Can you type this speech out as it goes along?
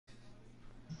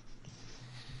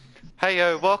Hey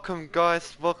yo, welcome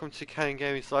guys, welcome to Canon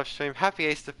Gaming's live stream. Happy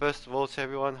Easter first of all to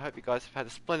everyone. Hope you guys have had a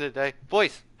splendid day.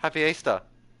 Boys, happy Easter.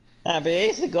 Happy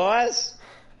Easter, guys!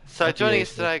 So Happy joining us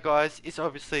Easter. today guys is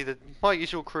obviously my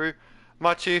usual crew,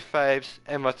 my two faves,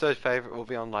 and my third favourite will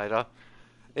be on later.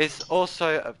 Is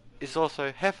also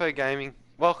Hefo Gaming.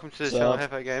 Welcome to the What's channel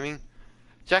up? Hefo Gaming.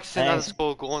 Jackson Thanks.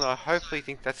 underscore Gorn, I hopefully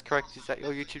think that's correct. Is that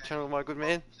your YouTube channel, my good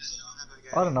man?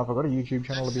 I don't know if I've got a YouTube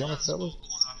channel to be honest, fellas.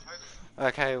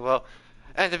 Okay, well,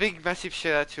 and a big massive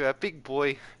shout out to our big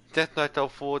boy, Death Note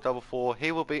 4444.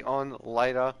 He will be on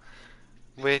later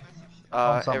with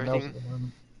On something else everything. at the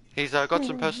moment. He's got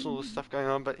some personal stuff going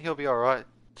on, but he'll be alright.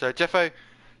 So, Jeffo,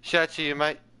 shout out to you,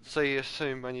 mate. See you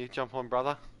soon when you jump on,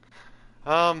 brother.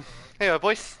 Anyway,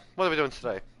 boys, what are we doing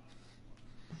today?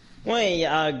 We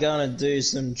are gonna do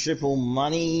some triple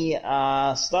money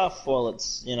stuff while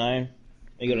it's,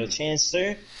 we got a chance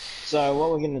to. So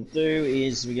what we're gonna do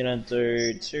is we're gonna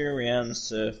do 2 rounds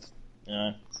to,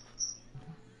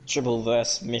 triple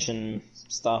verse mission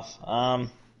stuff. So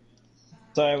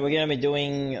we're gonna be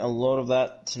doing a lot of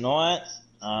that tonight.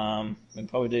 We'll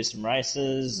probably do some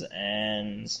races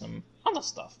and some other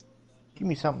stuff. Give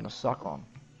me something to suck on.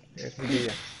 Yes, we do.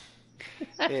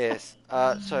 Yes,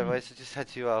 sorry, boys, I just had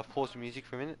to pause the music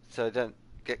for a minute so I don't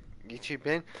get YouTube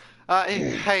banned.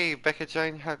 Hey, Becca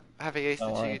Jane, happy Easter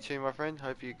to you too, my friend.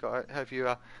 Hope you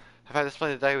have had a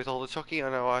splendid day with all the chocky. I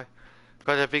know I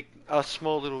got a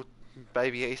small little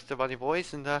baby Easter bunny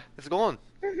boys, and it's gone.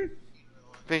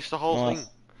 Finished the whole Nice. thing.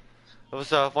 It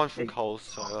was one from Coles,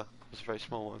 so it was a very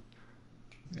small one.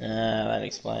 That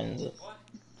explains it.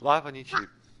 Live on YouTube.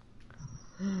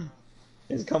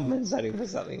 It's compensating for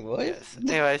something, boys. Yes.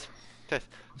 Anyways, yes.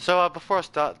 So before I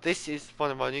start, this is one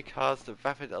of my new cars, the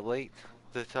Vapid Elite,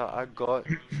 that I got.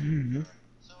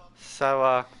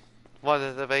 So one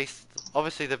of the beasts,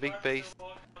 obviously the big beast.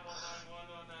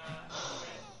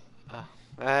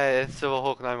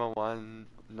 Silverhawk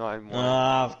 91191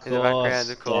 Of course. in the background,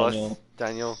 of course.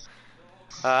 Daniel.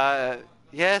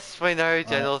 Yes, we know,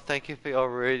 Daniel. Thank you for your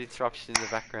rude interruption in the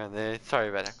background there. Sorry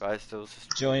about that, guys. It was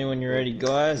just... Join when you're ready,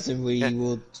 guys, and we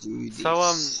will do this.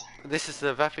 So, this is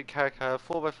the Vapid Caracal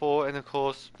 4x4, and of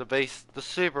course, the beast, the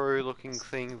Subaru-looking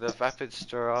thing, the Vapid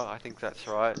Stirrer. I think that's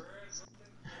right.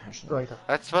 Straighter.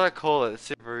 That's what I call it,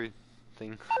 the Subaru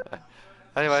thing.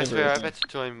 Anyways, Subaru we're thing. about to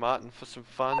join Martin for some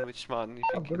fun. Which Martin, if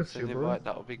I've you got can a send Subaru. invite,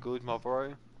 that would be good, my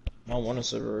bro. I want a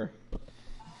Subaru.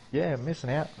 Yeah, missing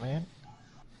out, man.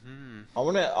 I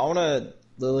wanna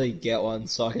literally get one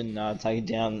so I can take it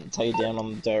down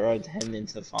on the dirt road heading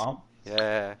into the farm,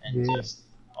 Yeah. and Yeah. just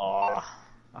I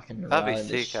can That'd be ride the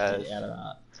sick, shit as. out of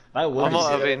that. That would I be might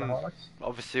have sick. been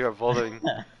obviously revolving.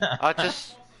 I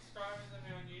just...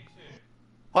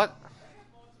 What?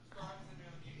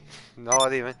 No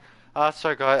idea, man.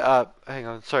 Sorry, guys. Hang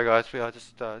on. Sorry, guys. We are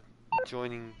just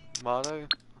joining Marto.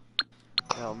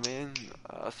 Oh man.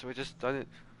 So we just done it.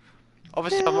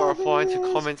 Obviously, I'm not replying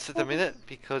to comments at the minute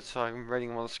because I'm reading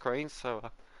them on the screen. So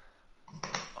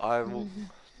I will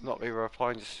not be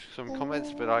replying to some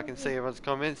comments, but I can see everyone's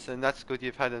comments, and that's good.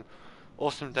 You've had an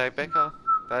awesome day, Becca.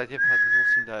 Glad you've had an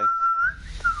awesome day.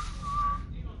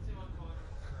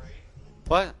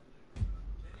 What?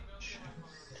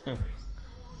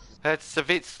 It's a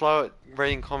bit slow at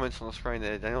reading comments on the screen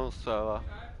there, Daniel, so,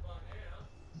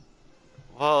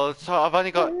 well, so I've only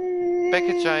got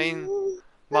Becca Jane,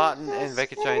 Martin, and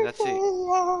Becca Jane, that's it.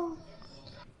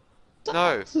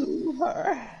 No,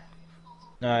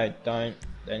 No, don't,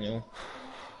 Daniel.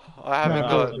 I haven't No.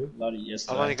 got, Bloody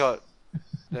yesterday. I've only got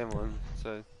them one,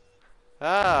 so.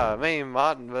 Me and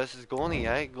Martin versus Gorny,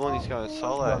 eh? Gorny's going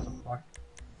solo.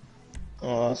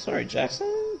 Oh, sorry,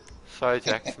 Jackson. Sorry,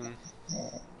 Jackson.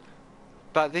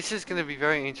 But this is going to be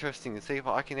very interesting to see if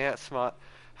I can outsmart.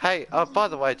 Hey, by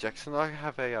the way, Jackson, I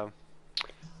have a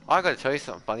I got to tell you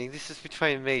something funny. This is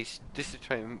between me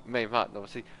and Martin.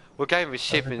 Obviously, we're going with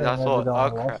ship, and I thought,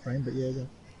 oh crap. But yeah,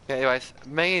 Yeah, anyways,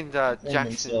 me and Jackson,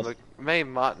 himself. me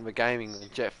and Martin were gaming,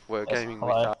 and Jeff were gaming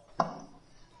with Hello.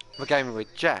 we're gaming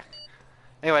with Jack.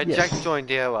 Anyway, Yes. Jack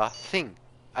joined our thing.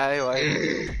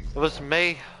 Anyway, it was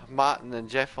me, Martin, and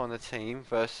Jeff on the team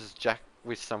versus Jack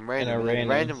with some random, random.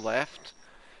 random left.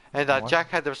 And What?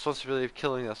 Jack had the responsibility of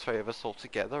killing the three of us all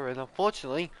together, and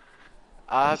unfortunately,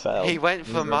 failed. he went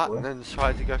for Miserably. Martin and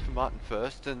tried to go for Martin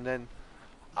first, and then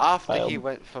after he Failed.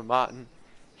 went for Martin,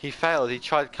 he failed. He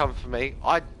tried to come for me.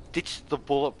 I ditched the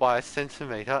bullet by a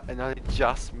centimetre, and I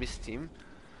just missed him.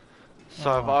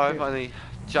 So Oh, I've shit. only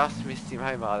just missed him.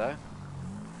 Hey, Marto.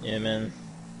 Yeah, man.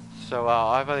 So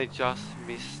I've only just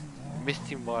missed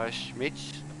him by a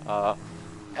schmitch.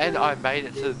 And I made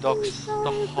it to the docks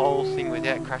the whole thing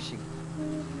without crashing.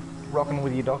 Rocking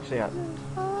with your docks out.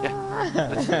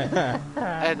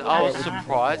 And I was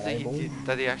surprised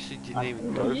that he actually didn't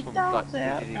even go Your from dog's like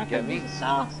out. he didn't get me. Your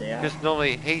sauce out. Because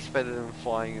normally he's better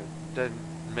than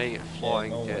me at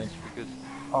flying normally. jets. Because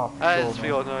Oh, for as sure, we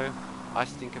man. all know, I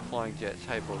stink at flying jets.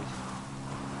 Hey boys,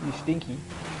 You stinky.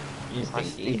 You I stinky.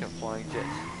 stink at flying jets.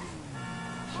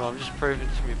 So I'm just proving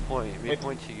to my point. My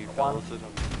point to you fellas that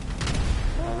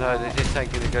I know they just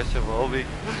ain't gonna go so well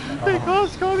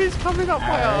because Gordy's coming up my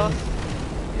Aaron. ass.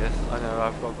 Yes, I know,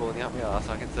 I've got Gordy up my ass,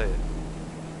 I can see it.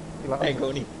 You like Hey,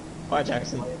 Gordy. Bye,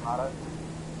 Jackson. Mardo?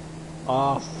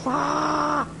 Oh,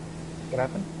 fuck! What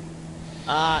happened?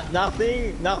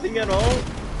 Nothing at all.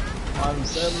 I'm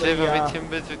certainly, Sever my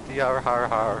timbers with the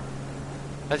har.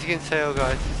 As you can tell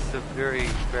guys, this is a very,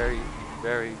 very,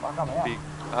 very Fuck, I'm out. big...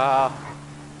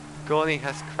 Gordy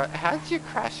has crashed. How did you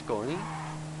crash, Gordy?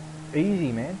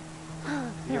 Easy, man.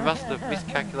 You must have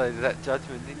miscalculated that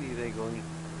judgment, didn't you there, Gordy?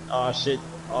 Oh, shit.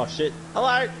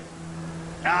 Hello!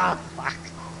 Ah, fuck.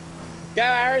 Go,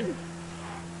 Aaron!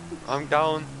 I'm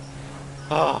going.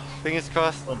 Oh, fingers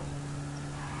crossed.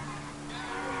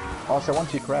 Oh, so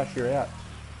once you crash, you're out.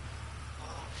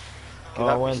 Can Oh,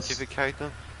 that once certificate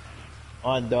them?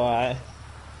 I die,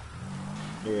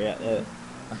 you're out there.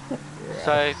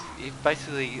 So, if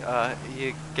basically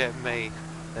you get me,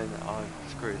 then I'm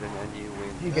screwed and then you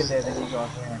win. You get there, then you guys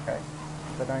win, okay?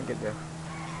 So don't get there.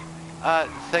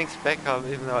 Thanks Beckham,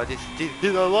 even though I just did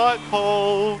hit a light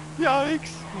pole!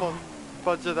 Yikes! Come on,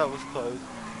 Roger, that was close.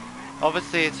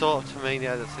 Obviously it's all up to me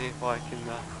now to see if I can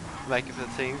make it for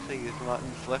the team, seeing as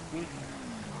Martin's left me.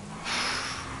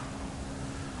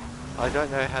 I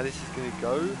don't know how this is going to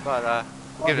go, but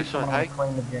we'll give it a shot, hey?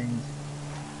 Clean the jeans.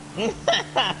 I've You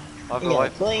got gotta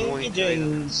like clean your Gorney to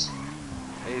jeans.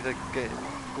 either get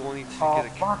Gorney to Oh, get a...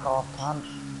 fuck off, cunt.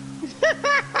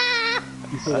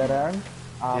 You see that, Aaron?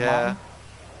 Yeah.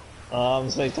 Oh, I'm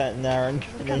spectating Aaron.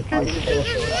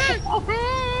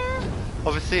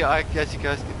 Obviously, as you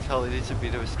guys can tell, it is a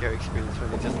bit of a scary experience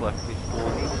when he just left me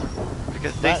Gorney.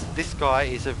 Because this guy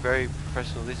is a very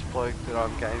professional. This bloke that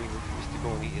I'm gaming with, Mr.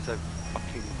 Gorney, is a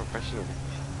fucking professional.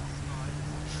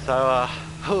 So,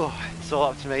 it's all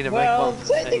up to me to make Well, one for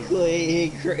the team. technically,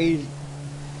 he,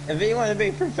 if you want to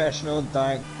be professional,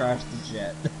 don't crash the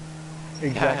jet.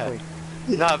 Exactly.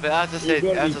 No, but as I You've said,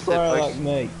 got to be folks, pro like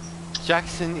me.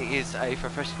 Jackson is a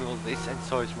professional at this, and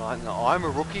so is Martin. I'm a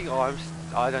rookie.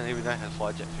 I don't even know how to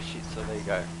fly jet for shit. So there you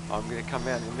go. I'm gonna come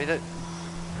out in a minute.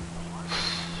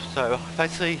 So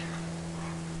basically,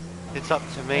 it's up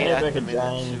to me Yeah, at Becker the minute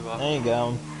Jane. to There you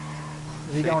go.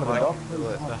 Is he see going if to the I dock? can do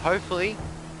it. But hopefully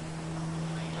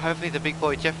the big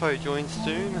boy Jeffo joins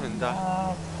soon and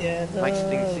makes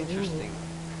things interesting.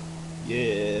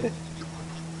 Yeah.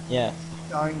 Yeah.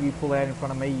 Don't you pull out in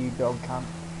front of me, you dog cunt.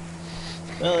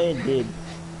 Well, he did.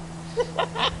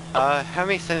 How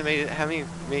many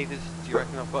meters do you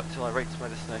reckon I've got till I reach my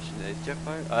destination? There,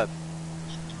 Jeffo.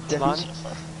 Martin.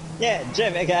 Yeah,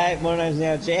 Jeff, okay, my name's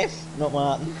now Jeff, not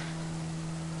Martin.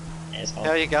 Asshole.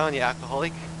 How are you going, you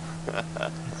alcoholic?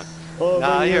 Oh,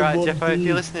 Nah, man, you're right, what Jeffo. If do?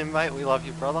 you're listening, mate, we love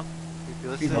you, brother. If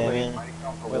you're He's listening, not Yeah, leaving, man. mate. He's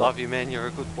gone for a we walk. love you, man. You're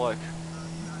a good bloke.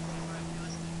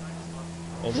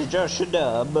 It's a Joshua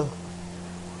Dub.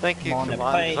 Thank you, Come on,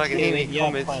 Commander. If I can hear me yeah,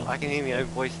 comments, fine. I can hear my own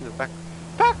voice in the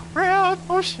background.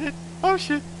 Oh shit! Oh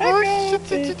shit! Oh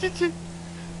shit!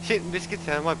 Shit! Biscuit's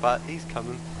out of my butt. He's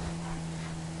coming.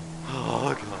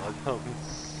 Oh god, help me!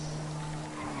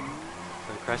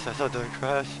 Don't crash! I said don't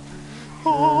crash.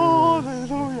 Oh,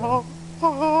 hallelujah!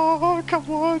 Oh, come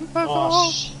on, that's Oh,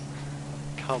 all.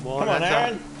 Come on, Come on, that's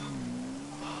Aaron.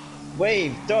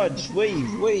 Weave, dodge,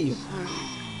 weave.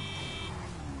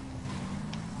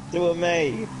 Do it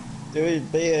me. Do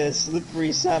it be a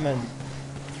slippery salmon.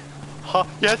 Oh,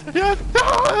 yes!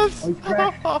 Oh, he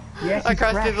crashed. Yes, I he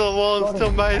crashed into the wall and Got still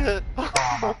him. made it.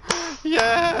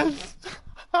 Yes!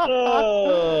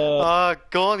 Oh. Oh,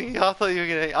 Gorney, I thought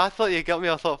you got me.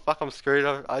 I thought, fuck, I'm screwed.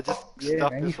 I just Yeah,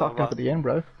 stuffed man, you myself fucked up up. at the end,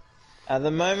 bro. At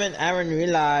the moment, Aaron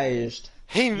realised.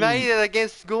 He made it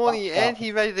against Gorney fucked and up.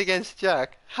 he made it against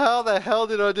Jack. How the hell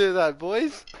did I do that,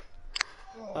 boys?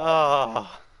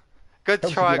 Oh, good Helps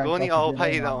if try, you don't Gorney. trust I'll the pay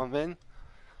you gym, that mate. one, man.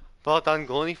 Well done,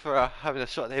 Gorney, for having a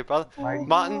shot there, brother. Mate.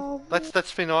 Martin,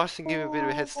 let's be nice and give him a bit of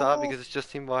a head start because it's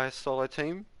just him by his solo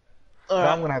team. No, I'm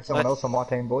Alright. going to have someone else on my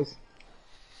team, boys.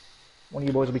 One of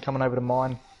you boys will be coming over to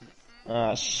mine.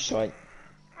 Ah, shite.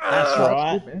 That's Oh,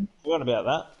 right. that's good, man. Forgot about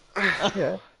that.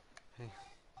 Yeah.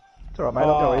 It's alright, mate.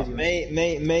 I'll go Oh,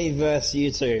 easy. me versus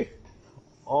you two.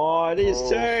 Oh, it is Oh.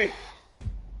 too.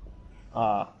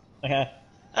 Ah, okay.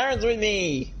 Aaron's with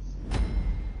me.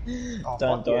 Oh,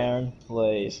 Don't fuck die, yeah. Aaron,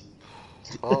 please.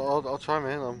 I'll try,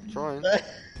 man. I'm trying.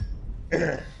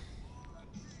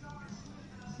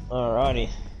 Alrighty.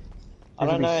 I This'll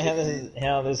don't be know sick.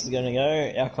 how this is gonna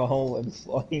go. Alcohol and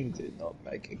flying do not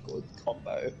make a good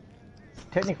combo.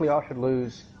 Technically, I should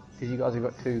lose because you guys have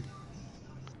got 2.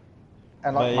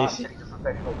 And like But Martin if said, he's a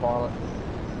professional pilot.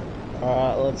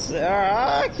 alright, let's see.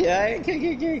 Alright,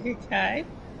 okay.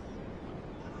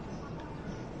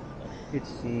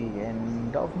 It's the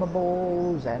end of my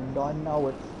balls, and I know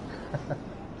it.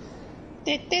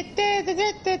 He knows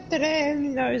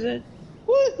it.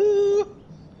 Woohoo!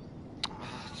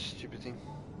 Stupid thing.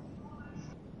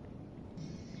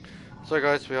 So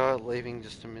guys, we are leaving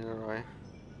just a minute away.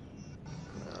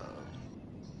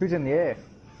 Who's in the air?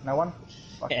 No one?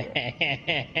 Fuck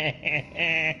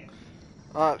yeah.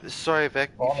 Sorry,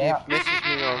 Beck. Oh, If yeah. you message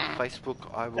me on Facebook,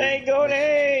 I will Hey, message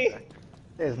Gordy! you back.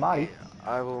 There's Marty.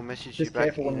 I will message you Just back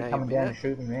careful when in you're a coming down and minute.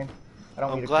 shoot me, man. I don't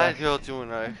want I'm you to glad crash. you're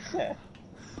doing okay.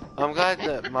 I'm glad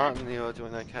that Martin and you are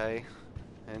doing okay,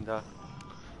 and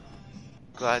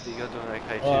glad that you're doing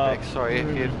okay too, Beck. Sorry if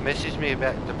you've messaged me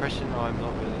about depression. I'm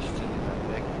not really interested in that,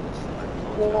 Beck. I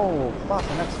apologize. Whoa,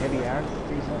 fucking that's heavy, Aaron.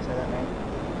 Please don't say that, man.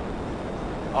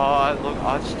 Look,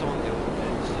 I just don't want to deal with it.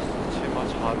 It's just too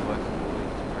much hard work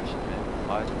with depression, man.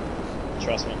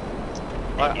 Trust me.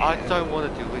 I don't want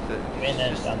to deal with it. Been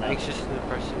there, It's just done that. anxious and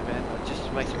depression, man. It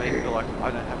just makes me feel like I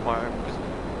don't have my own. Because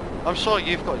I'm sure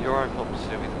you've got your own problems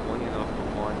too with money, and I've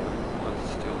got mine to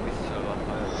deal with. So I don't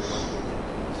really want to deal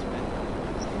with this, man.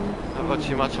 I've got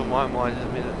too much on my mind at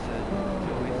the minute to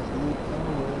deal with.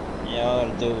 Yeah, I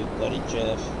gotta deal with bloody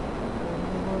Jeff.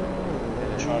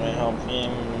 Trying to help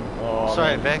him. Oh,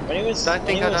 Sorry, man. Beck. When he was, Don't when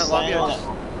think he I was don't love you.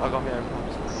 saying I got my own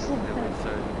problems to deal with. So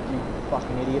You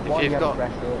fucking idiot. If Why do you you've have got- a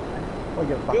crash there? Why you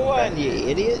got a that, fucking go crash? on, you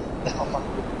idiot. I'll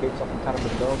fucking rip the bits off and cut him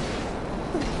with a dog.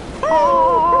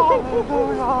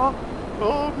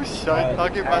 oh shit! I'll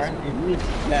get Aaron,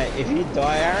 my. if you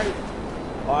die, Aaron,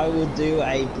 I will do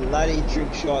a bloody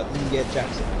trick shot and get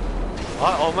Jackson.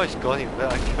 I almost got him,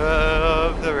 but I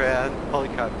curved around. Holy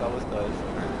crap, that was nice.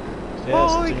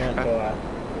 Just Holy do not crap. die,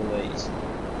 please.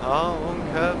 Oh, I'm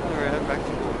curving around back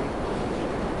to normal.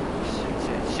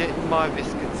 Shit, my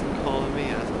biscuits and calling me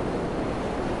as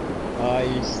Oh,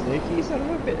 you sneaky son of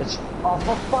a bitch. Oh,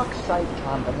 for fuck's sake,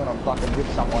 cunt. I'm gonna fucking rip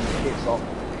someone's tits off.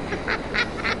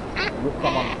 Rip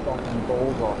someone's fucking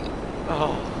balls off.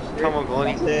 Oh, come on,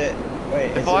 Gordy. That's it. Wait,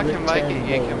 If it's I a can make it, return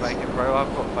you can balls. make it, bro.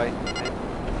 I've got faith in you.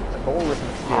 It's a ball ripping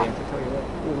experience, I tell you what. Oh,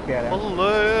 look out, Aaron.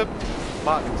 Hello!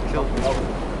 Martin's killed me.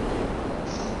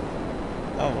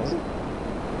 Oh, was it?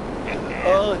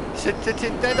 Oh, shit, no.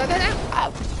 Oh,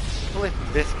 flip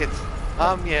biscuits.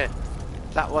 Yeah,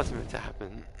 that was meant to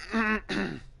happen.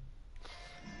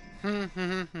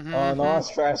 Oh, nice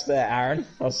trash there, Aaron.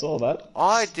 I saw that.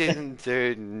 I didn't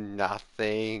do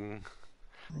nothing.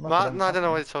 You must have Martin, done I don't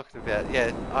know what you're talking about.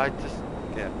 Yeah,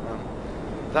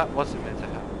 that wasn't meant to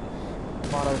happen.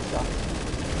 something. Motto sucks.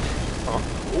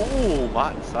 Oh,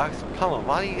 Martin sucks. Come on,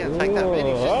 why are you going to take that man?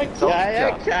 He's just Okay,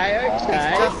 insulted you. okay. He's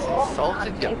just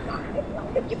insulted you.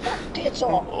 Get your fucking tits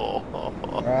off!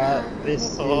 Right,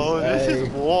 this This is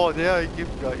war now.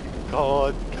 You've got,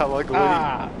 God, come on,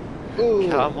 Gordy. Ooh,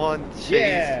 Come on, jeez,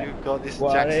 yeah. you've got this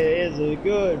What Jackson. is it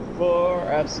good for?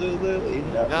 Absolutely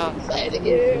nothing. No. Say it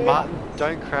again. Martin,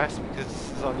 don't crash because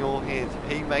this is on your hands.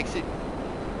 If he makes it,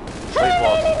 we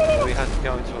lost. We have to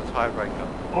go into a tiebreaker.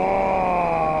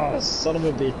 Oh, son of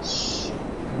a bitch.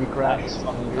 You That crash. was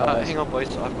fucking good. Hang on, boys.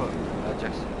 I've got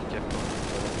Jackson. Jeff.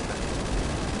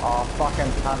 Oh,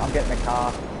 fucking cunt. I'm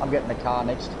getting the car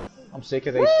next. I'm sick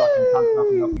of these fucking cunts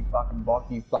knocking off you fucking bike,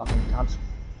 you fucking cunts.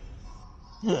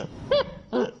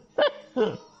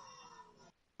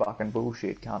 Fucking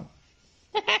bullshit, cunt.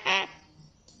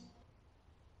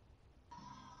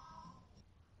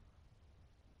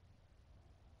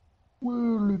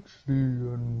 Well, it's the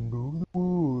end of the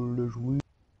world as we...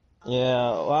 Yeah,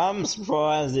 well, I'm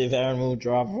surprised if Aaron will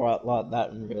drive right like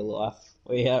that in real life.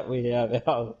 We have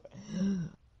our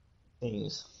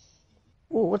things.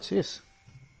 Oh, what's this?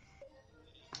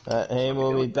 But he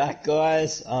will be back,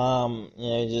 guys.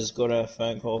 Yeah, just got a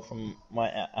phone call from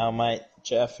our mate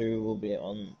Jeff, who will be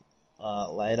on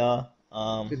later.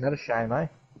 Isn't that a shame, eh?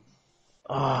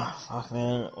 Oh fuck,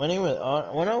 man.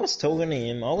 When I was talking to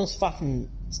him, I was fucking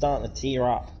starting to tear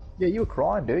up. Yeah, you were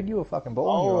crying, dude. You were fucking I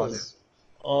bawling your eyes was,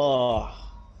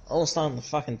 I was starting to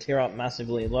fucking tear up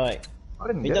massively. Like, out. I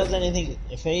didn't if he get does it. anything,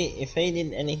 if he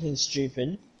did anything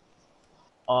stupid,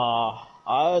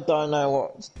 I don't know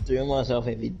what to do myself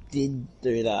if he did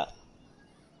do that.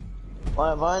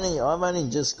 I've only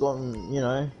just gotten, you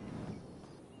know,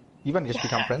 You've only just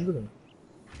become friends with him.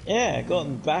 yeah,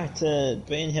 gotten back to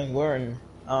being him wearing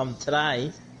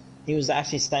today, he was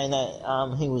actually saying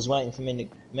that he was waiting for me to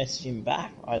message him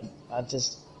back. I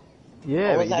just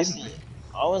Yeah, but you didn't.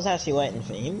 I was actually waiting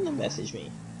for him to message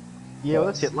me. Yeah, well,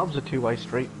 that's it. Love's a two-way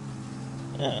street.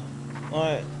 Yeah,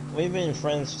 like we've been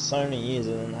friends for so many years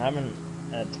and having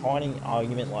a tiny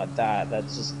argument like that.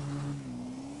 That's just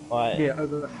like Yeah,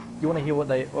 over. You want to hear what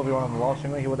everyone on the live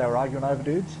stream? Want to hear what they were arguing over,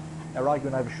 dudes? They were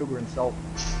arguing over sugar and salt.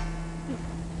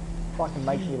 Fucking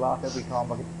makes me laugh every time.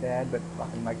 Like it's bad, but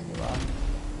fucking makes me laugh.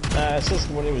 it's just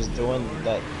what he was doing.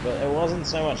 That, but it wasn't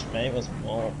so much me. It was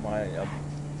more my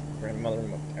grandmother and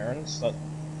my parents that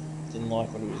didn't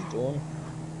like what he was doing.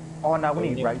 Oh no,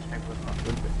 when he rage people, it's not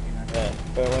good, but you know. Yeah,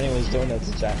 but when he was doing it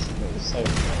to Jackson, it was so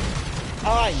funny.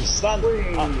 Ah, you son!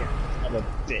 Oh, I'm a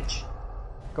bitch.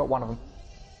 Got one of them.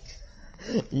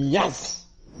 Yes!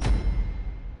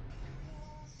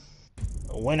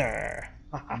 A winner!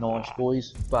 Nice,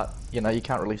 boys. But, you know, you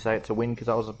can't really say it's a win because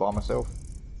I was by myself.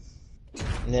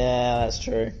 Yeah, that's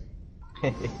true.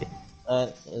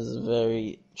 That is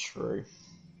very true.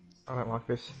 I don't like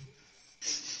this.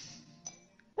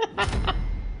 Bloody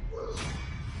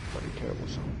terrible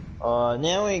song.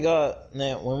 Now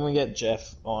when we get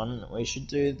Jeff on, we should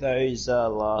do those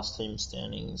last team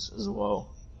standings as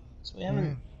well. So we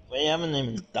haven't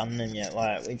even done them yet.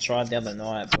 Like we tried the other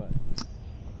night, but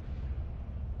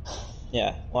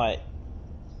yeah, like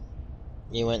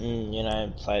you went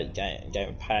and played game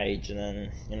with Paige,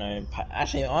 and then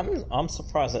actually I'm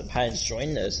surprised that Paige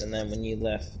joined us, and then when you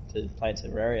left to play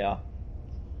Terraria,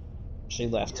 she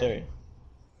left too.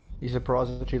 You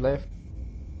surprised that you left?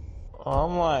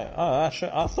 I'm like, I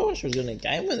thought she was gonna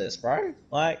game with us, bro.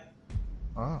 Like,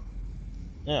 Oh,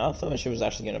 yeah, I thought she was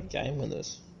actually gonna game with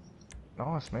us,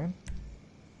 nice, man.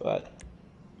 but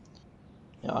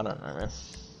yeah, I don't know, man.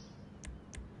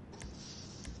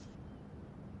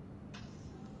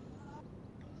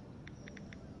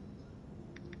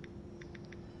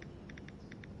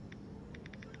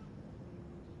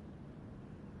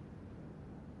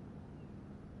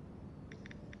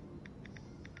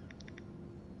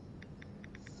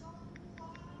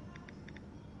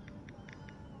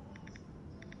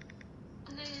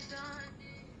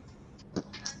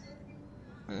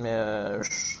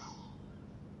 Yes.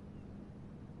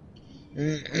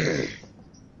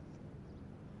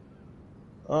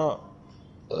 Oh,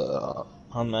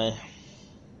 I may.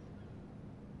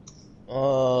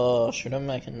 Oh, should I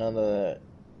make another?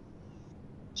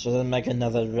 Should I make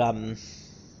another run?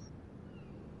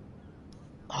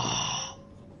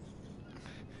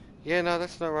 Yeah, no,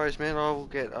 that's no worries, man. I will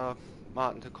get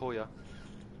Martin to call you.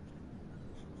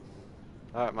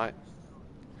 Alright, mate.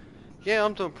 Yeah,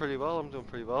 I'm doing pretty well.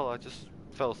 I just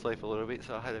fell asleep a little bit,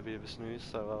 so I had a bit of a snooze,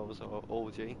 so I was all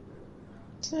G.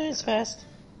 Snooze fast.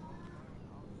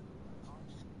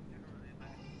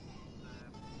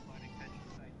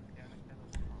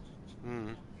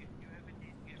 Hmm.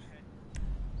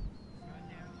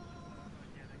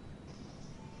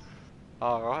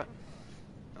 Alright.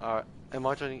 Alright. Am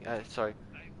I joining? Sorry.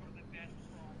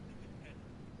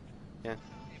 Yeah.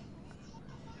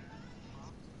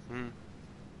 Hmm.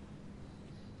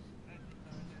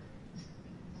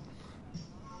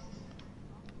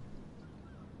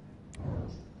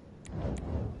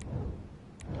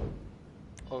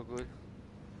 All good.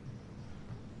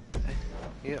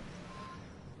 Yep.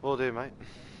 Will do, mate.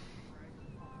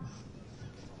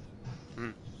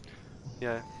 Hmm.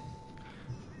 Yeah.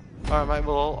 Alright, mate.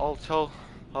 Well,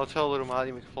 I'll tell little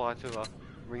Marty McFly to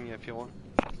ring you if you want.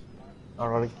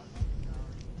 Alrighty.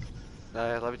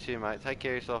 No, love you too, mate. Take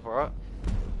care of yourself, alright?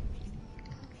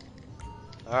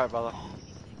 Alright, brother.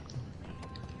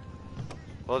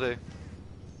 Will do.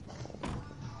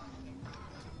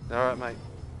 Alright, mate.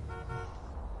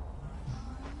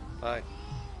 Bye.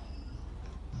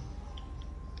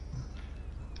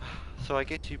 So I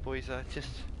get you boys, just...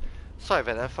 Sorry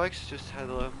about that, folks. Just had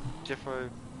a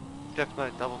Death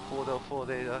Note Double 4L4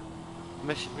 there,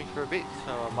 messaged me for a bit.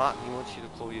 So Martin, he wants you to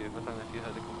call you. I don't know if you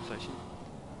heard the conversation.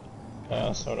 Yeah,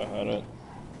 I sort of heard it.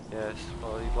 Yes,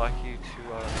 well, he'd like you to,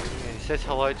 yeah, he says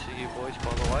hello to you boys,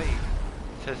 by the way.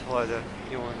 He says hello to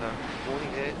you and Gorny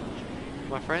there,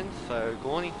 my friends. So,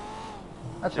 Gorny,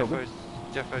 That's all good.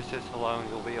 Jeffo says hello and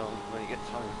he'll be on when he gets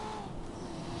home.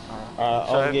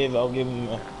 I'll give him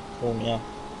a call now.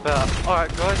 But, alright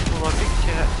guys, well, a big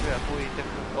shout out to our boy,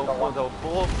 Definitely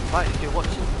 4. Mate, if you're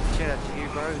watching, shout out to you,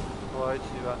 bro. Hello to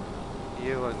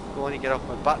you and Gorny, get off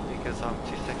my butt because I'm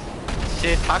too sexy.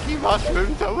 Shiitake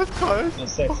mushrooms, that was close.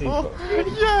 That's sexy.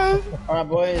 Yes! Alright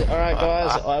boys, alright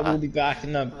guys, I will be back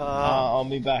in the, I'll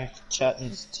be back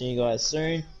chatting to you guys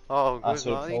soon. Oh, I good,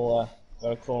 got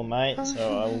a call a mate,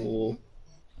 so I will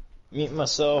mute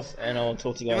myself, and I'll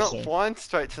talk to you You're guys not soon. flying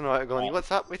straight tonight, Gorny. Alright.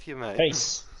 What's up with you, mate?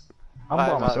 Peace. I'm Bye,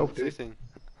 by Martin. myself, See you dude. soon.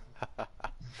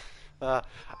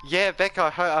 Yeah,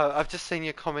 Becca, I've just seen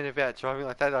your comment about driving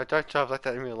like that. I don't drive like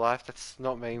that in real life. That's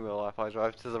not me in real life. I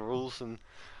drive to the rules and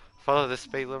follow the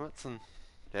speed limits, and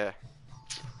yeah.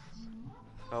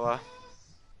 So,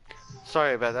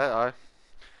 sorry about that.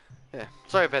 Yeah,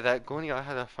 sorry about that, Gorny. I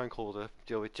had a phone call to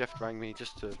deal with. Jeff rang me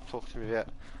just to talk to me about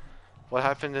what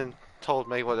happened and told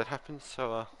me what had happened.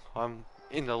 So, I'm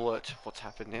in the alert of what's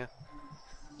happened now.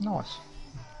 Nice.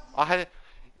 I had,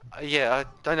 yeah, I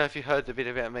don't know if you heard the bit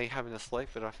about me having a sleep,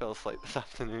 but I fell asleep this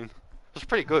afternoon. It was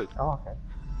pretty good. Oh, okay.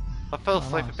 I fell Oh,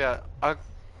 asleep nice. I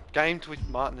gamed with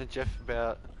Martin and Jeff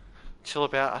till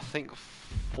about, I think,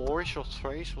 4ish or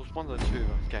 3ish. It was one of the two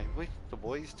I gamed with, the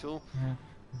boys till. Yeah.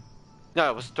 No,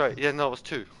 it was 3. Yeah, no, it was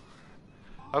 2.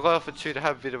 I got off at 2 to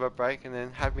have a bit of a break and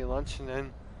then had me lunch and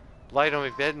then laid on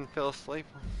my bed and fell asleep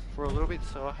for a little bit.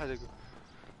 So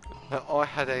I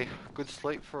had a good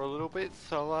sleep for a little bit.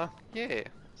 So, yeah.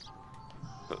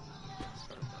 It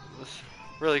was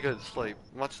really good sleep.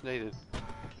 Much needed.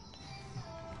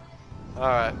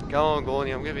 Alright, go on,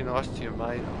 Gorny. I'm gonna be nice to you,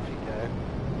 mate. Off you go.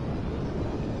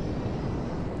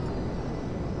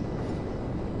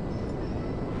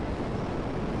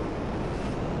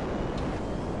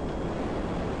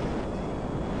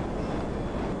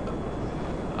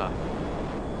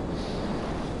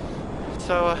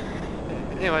 So,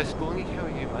 anyways, Gorny, how are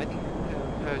you, mate?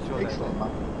 How's your day? Excellent,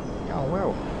 mate. Going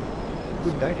well.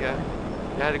 Good day. Yeah.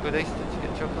 You had a good Easter? Did you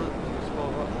get chocolate? Did you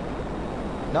spoil what?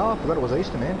 No, I forgot it was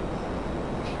Easter, man.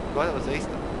 Right, it was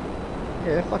Easter.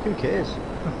 Yeah, fuck, who cares?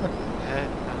 Yeah.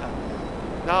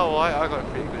 No, I got a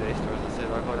pretty good Easter, as I said.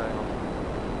 I got a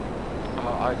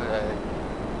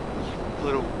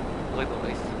little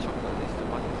Easter chocolate Easter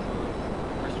bunny for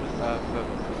Christmas.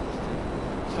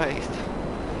 For Easter.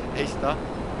 Easter.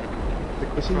 The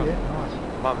Chrissy, From yeah, nice.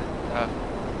 Mum and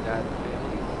Dad and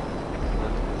family.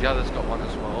 And the others got one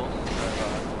as well.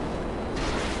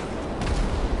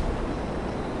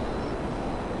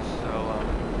 So,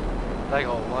 they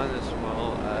got one as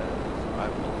well as I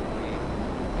believe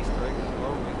Easter egg as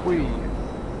well. We.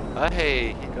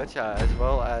 Hey, he gotcha, as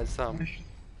well as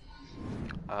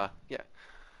yeah.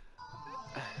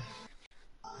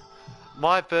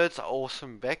 My birds are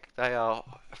awesome, Beck. They are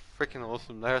freaking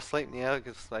awesome. They're asleep now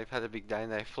because they've had a big day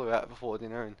and they flew out before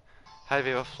dinner and had a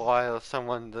bit of a fly, or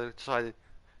someone decided to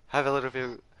have a little bit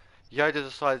of, Yoda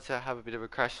decided to have a bit of a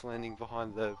crash landing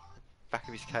behind the back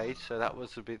of his cage, so that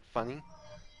was a bit funny,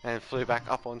 and flew back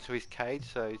up onto his cage.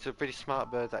 So he's a pretty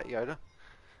smart bird, that Yoda.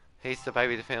 He's the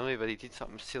baby of the family, but he did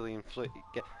something silly and flew.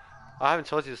 I haven't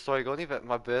told you the story, Gordy, but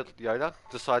my bird Yoda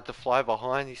decided to fly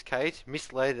behind his cage,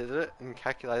 mislanded it and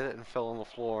calculated it and fell on the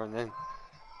floor, and then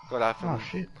got up and Oh,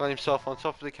 shit. got himself on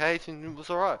top of the cage and it was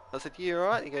alright. I said, "You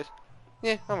alright?" He goes,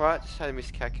 "Yeah, I'm alright, just had a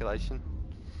miscalculation."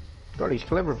 God, he's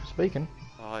clever for speaking.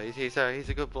 Oh, he's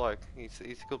a good bloke. He's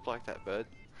a good bloke, that bird,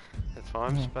 at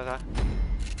times. Mm. But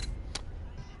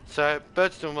so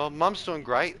bird's doing well. Mum's doing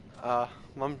great.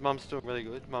 Mum's doing really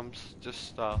good. Mum's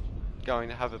just going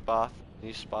to have a bath,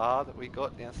 new spa that we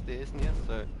got downstairs now.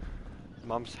 So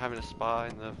Mum's having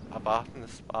a bath in the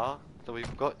spa that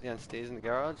we've got downstairs in the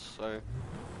garage. So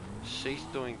she's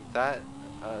doing that.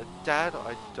 Dad,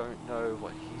 I don't know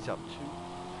what he's up to.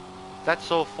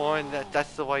 That's all fine.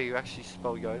 That's the way you actually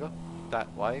spell Yoda.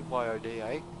 That way,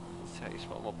 Y-O-D-A. That's how you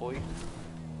spell my boy.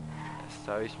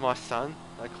 So he's my son.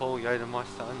 I call Yoda my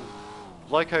son.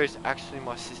 Loco is actually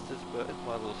my sister's bird,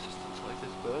 my little sister's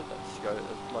Letha's bird. That's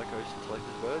Loco's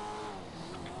Letha's bird.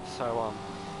 So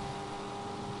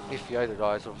if Yoda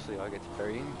dies, obviously I get to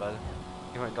bury him, but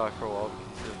he won't die for a while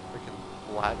because he's a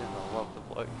freaking lad and I love the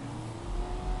bloke.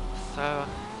 So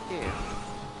yeah,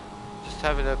 just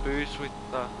having a booze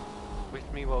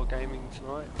with me while gaming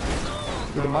tonight.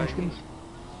 With the munchkins?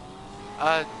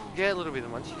 Yeah, a little bit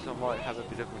of munchies. I might have a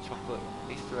bit of my chocolate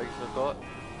Easter eggs I've got.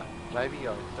 Maybe, I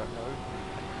don't know.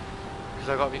 Because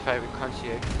I got my favourite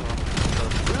crunchy eggs.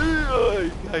 So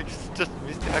I just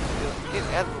missed it. Actually, get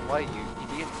out of the way, you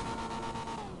idiot.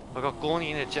 I got Gorny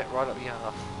in a jet right up your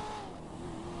ass.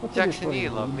 What's Jackson, this you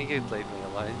bloody love me. music? You'd leave me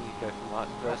alone. You go for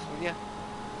Martin first, wouldn't you?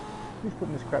 Who's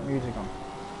putting this crap music on?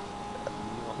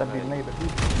 That'd be me, but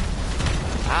who's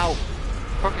Ow!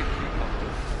 Crooked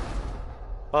cucumbers.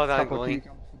 Well done, couple of Gorny.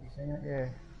 cucumbers to be seen it? Yeah.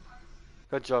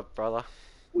 Good job, brother.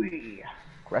 Wee.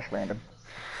 Crash landed.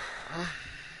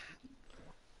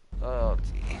 Oh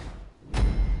dear.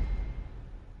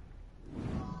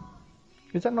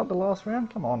 Is that not the last round?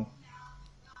 Come on.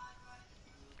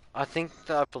 I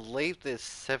believe there's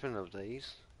 7 of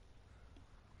these.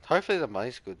 Hopefully the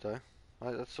money's good though.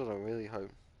 That's what I really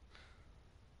hope.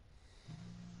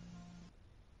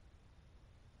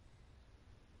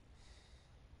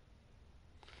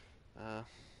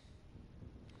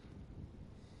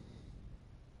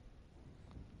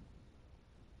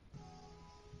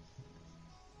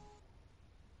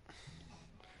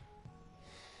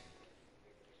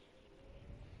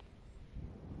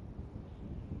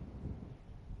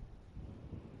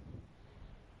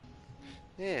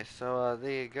 Yeah, so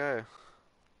there you go.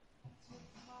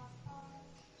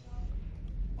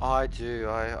 I do.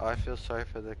 I feel sorry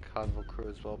for the carnival crew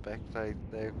as well, Beck.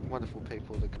 They're wonderful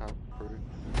people. The carnival crew.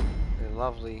 They're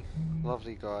lovely,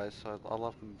 lovely guys. I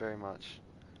love them very much.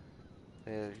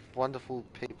 They're wonderful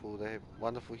people. They're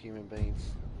wonderful human beings.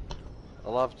 I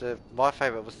loved the. My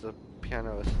favorite was the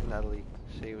pianist Natalie.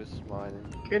 She was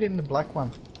mine, Get in the black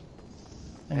one.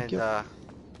 Thank and you.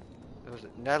 it was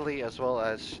Natalie as well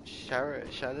as Sharon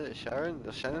or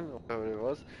Shannon or whatever it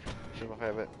was. She was my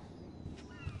favorite.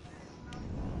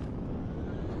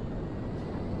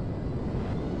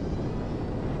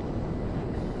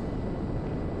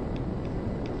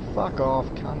 Fuck off,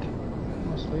 cunt.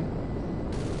 Honestly.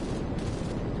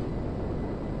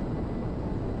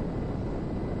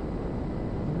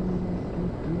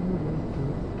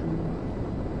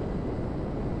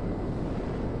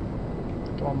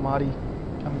 Come on, Marty.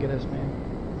 Come get us, man.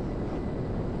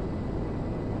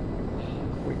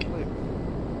 Quick.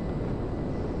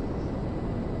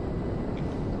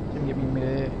 Can get me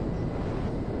midair.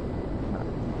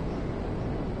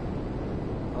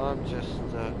 I'm just.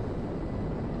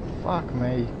 Fuck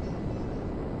me.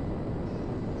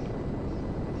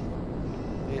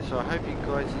 Yeah, so I hope you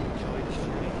guys enjoyed the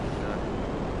stream.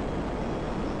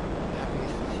 Happy to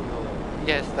see you all.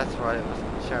 Yes, that's right, it was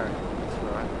Sharon. That's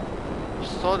right. It was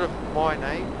sort of my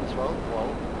name as well. Well,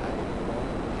 hey,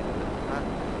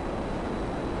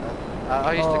 well,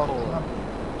 I used to Oh, call her. cunt.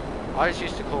 I just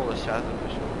used to call her Shazza for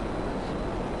short.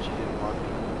 She didn't like me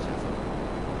calling her Shazza.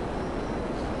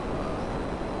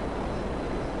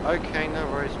 Okay, no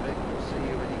worries, Mick. We'll see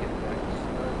you when you get back.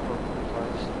 No problem,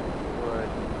 guys. Or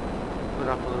put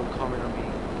up a little comment on me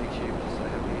YouTube to say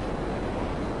happy Easter to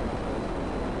everyone.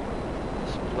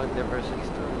 Splendid versus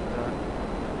Easter, and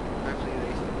hopefully the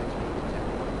Easter next week to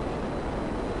everyone.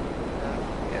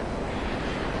 Yeah.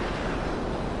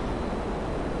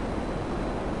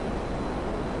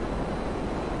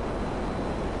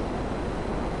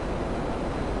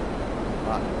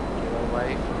 But get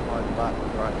away from my butt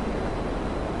right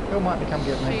here. Bill might come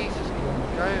get me. Jesus,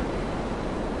 go.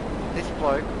 This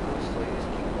bloke, honestly, this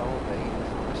King Bumblebee is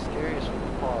the scariest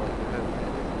pilot you've ever met.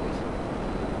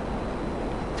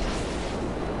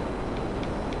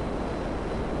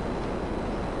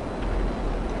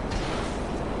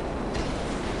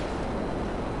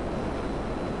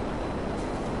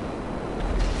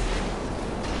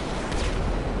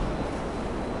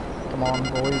 Come on,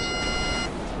 boys.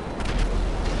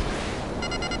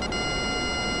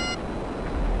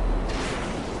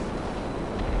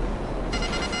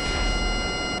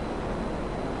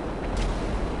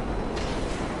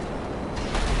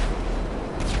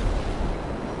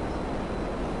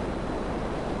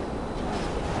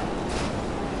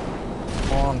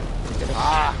 Come on. Get it.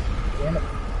 Ah! Damn it.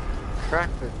 Crack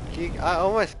the gig. I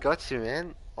almost got you,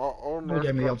 man. I You almost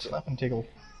gave me the old got you. slap and tickle.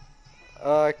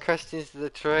 I crashed into the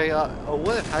tree. I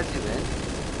would have had you, man.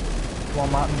 Come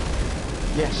on, Martin.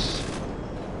 Yes.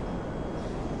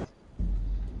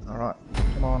 Alright,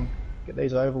 come on. Get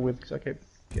these over with because I keep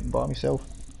getting by myself.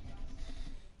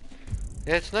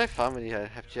 Yeah, it's no fun when you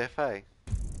have Jeff, eh?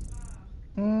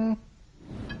 Hmm.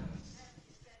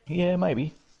 Yeah,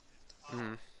 maybe.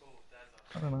 Hmm.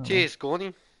 I don't know. man. Cheers,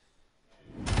 Gorny.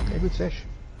 Yeah, good sesh.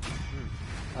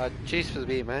 Cheers for the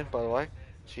beer, man, by the way.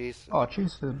 Cheers. Oh,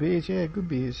 cheers for the beers. Yeah, good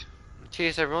beers.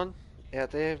 Cheers, everyone out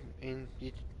there in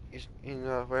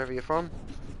wherever you're from.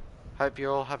 Hope you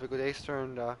all have a good Easter,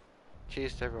 and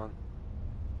cheers to everyone.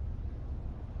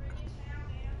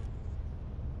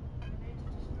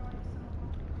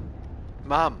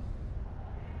 Mum,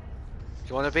 do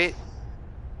you want a bit?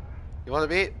 You want a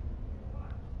bit?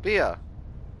 Beer?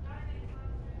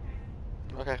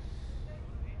 Okay.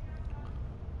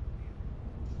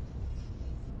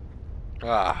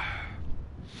 Ah.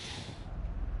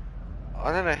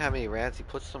 I don't know how many rounds he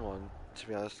puts them on, to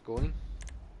be honest, Gordon.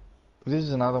 This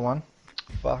is another one.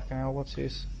 Fucking hell, what's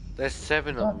this? There's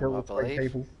 7 You of can't do it them, I with 3 believe.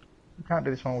 people. You can't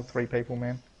do this one with 3 people,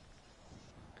 man.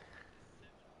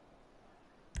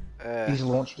 He's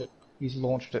launched it. He's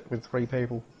launched it with 3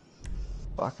 people.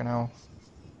 Fucking hell.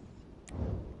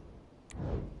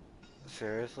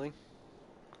 Seriously?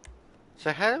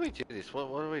 So how do we do this? What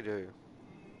do we do?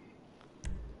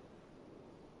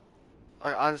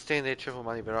 I understand they're triple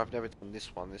money, but I've never done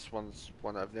this one. This one's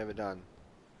one I've never done.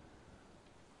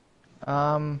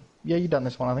 Yeah, you done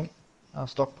this one, I think.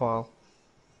 Stockpile.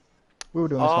 We were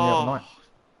doing this one the other Oh, night.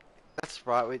 that's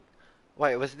right.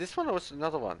 Wait, was it this one or was it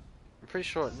another one? I'm pretty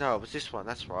sure. No, it was this one.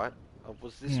 That's right. It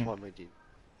was this Hmm. one we did.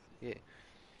 Yeah.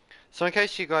 So in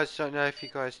case you guys don't know, if you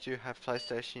guys do have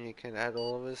PlayStation, you can add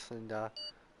all of us, and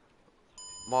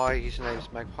my username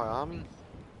is Magpie Army.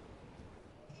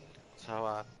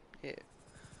 So yeah.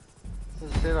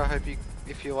 As I said, I hope you,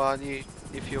 if you are new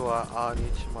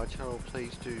to my channel,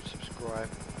 please do subscribe,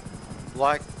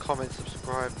 like, comment,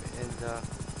 subscribe, and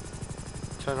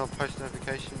turn on post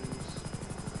notifications.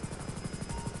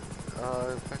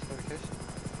 Post notifications,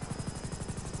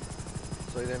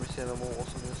 so you don't miss out on more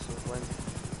awesomeness of when.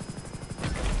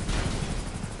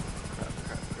 Crap,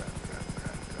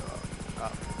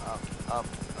 up.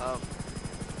 I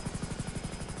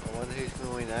wonder who's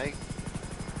gonna win, eh?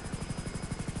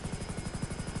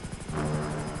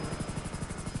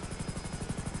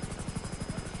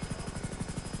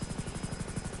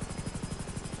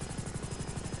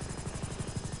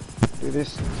 Do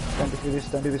this. Don't do this.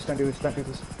 Don't do this. Don't do this. Don't do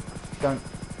this. Don't.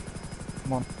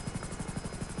 Come on.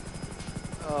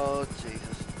 Oh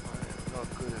Jesus, I'm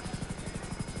not good at.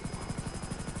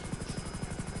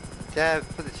 Dad,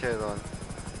 put the shirt on.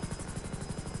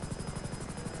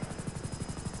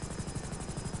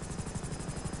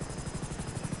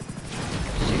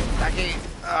 Shit, Ducky!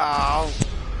 Oh,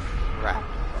 crap.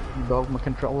 Dog, my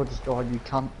controller just died, you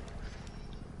cunt.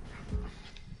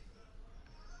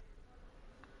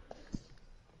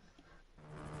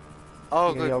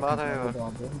 Oh, Yeah, good, the old Marto. controller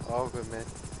died, boys. Oh, good, man.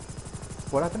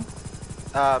 What happened?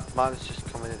 Martin's just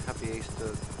commented, Happy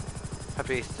Easter.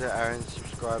 Happy Easter, Aaron,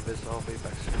 subscribers. I'll be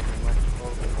back soon.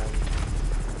 Oh, good, man.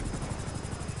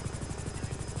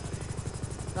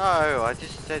 No, I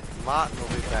just said Martin will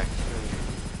be back soon.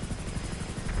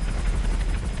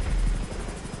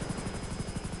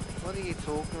 What are you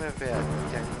talking about,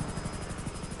 Danny?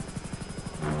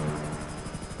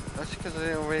 That's because I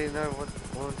didn't really know what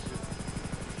I wanted to.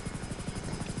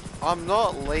 I'm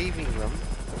not leaving them.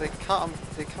 They're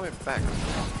coming back.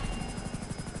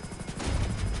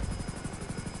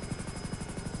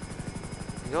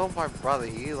 You're my brother.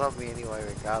 You love me anyway,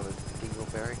 regardless.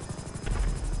 Dingleberry.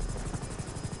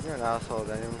 You're an asshole,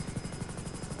 Daniel.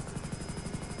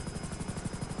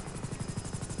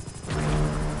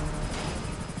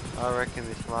 I reckon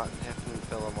this Martin Heffernan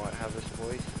fella might have us,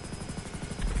 boys.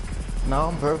 No,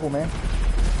 I'm purple, man.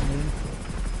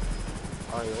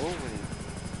 Oh, you're all winning.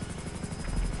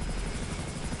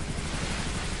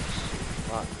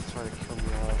 Martin's trying to kill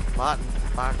me off. Martin,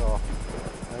 fuck off.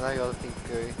 I know you're the pink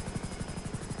goo.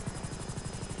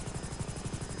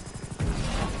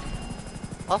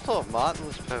 I thought Martin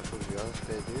was purple, to be honest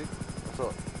there, dude. I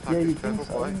thought, fuck Yeah, you this think purple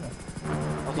so, bloke. didn't you? I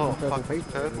thought, Purple fuck this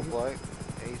people, purple maybe. bloke.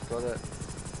 He's got it.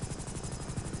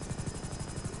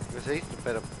 Because he's the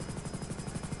better.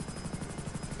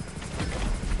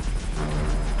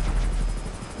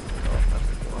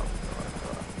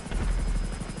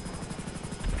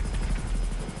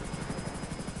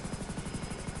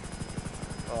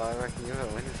 Oh, I reckon you're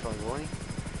gonna win this one, won't you?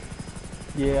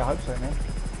 Yeah, I hope so, man.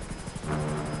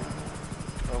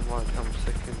 I might come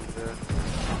second.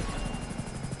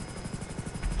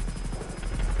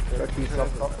 Go to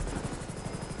yourself, Doc.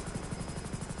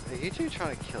 Are you two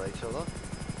trying to kill each other?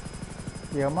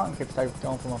 Yeah, Martin keeps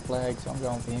going for my flag, so I'm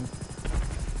going for him.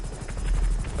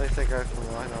 At least they go for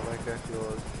mine, I won't go for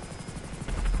yours.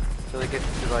 So they get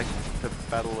to like the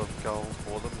battle of going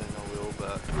for them, then I will,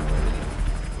 but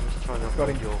I'm just trying to Got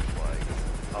avoid him. your flag.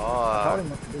 I told Oh, him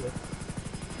not to do it.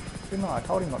 Didn't I? I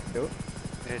told him not to do it.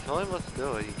 yeah, tell him what to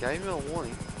do. He gave me a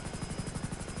warning.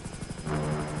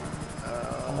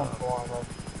 I'm on fire, bro.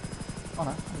 Oh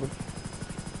no, I'm good.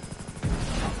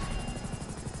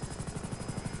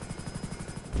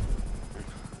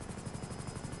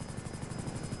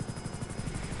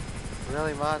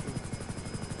 Really, Martin?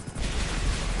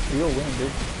 You're winning,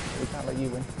 dude. We can't let you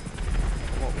win.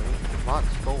 What winning? Martin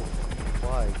stole the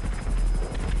flag.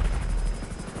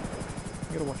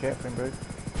 You gotta watch out for him, bro.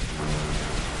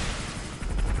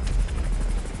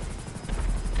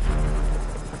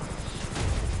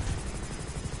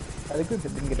 Are the group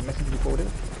that didn't get a message before, did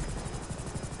it?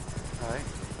 Right?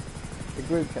 The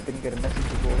group that didn't get a message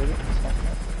before, did it?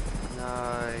 Snapchat. No,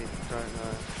 I don't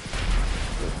know.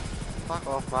 Fuck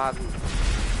off, Martin.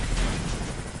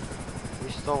 You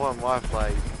stole my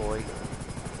flag, boy.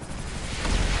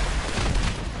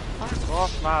 Fuck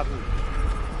off, Martin.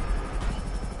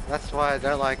 That's why I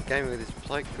don't like gaming with this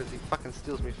bloke, because he fucking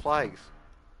steals me flags.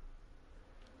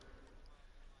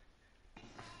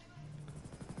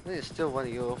 I need to steal one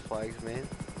of your flags, man.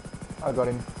 I got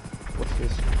him. What's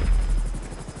this?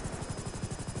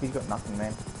 He's got nothing,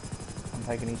 man. I'm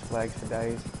taking his flags for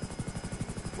days.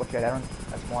 Watch out, Aaron.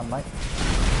 That's mine, mate.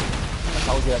 I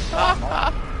told you that's mine,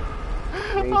 mate.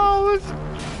 Jesus.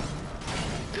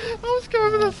 I was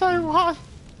going for the same one.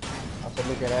 I said,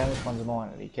 look at Aaron, this one's mine.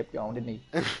 And he kept going, didn't he?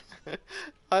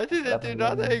 I didn't do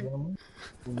nothing.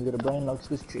 When you got a brain like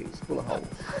Swiss cheese, full of holes.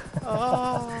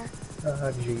 Oh.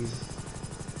 Oh, jeez.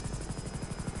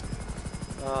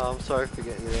 Oh, I'm sorry for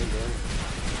getting you there, man.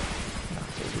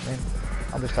 That's all good, man.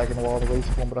 I'm just taking a while to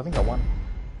respawn, but I think I won.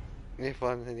 You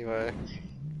won anyway.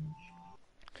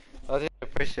 I didn't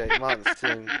appreciate Martin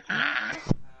stealing.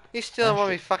 You stealing one of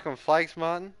my fucking flags,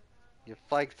 Martin? You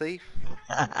flag thief.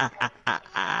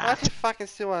 Why'd you fucking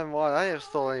steal one of mine? I never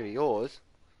stole any of yours.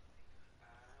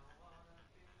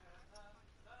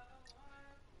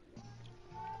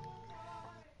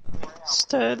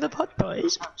 Stir the pot,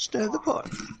 boys. Stir the pot.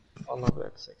 I love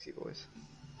that sexy voice.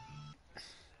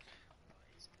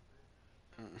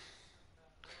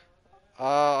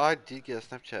 I did get a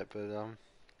Snapchat, but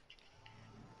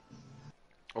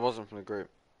I wasn't from the group.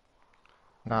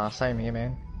 Nah, same here,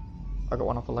 man. I got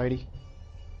one off a lady.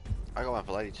 I got one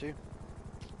for lady too.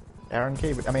 Aaron,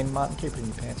 Martin, keep it in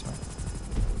your pants, mate.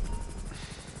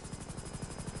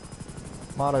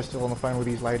 Marto's still on the phone with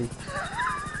his lady.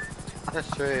 That's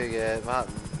true, yeah.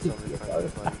 Martin.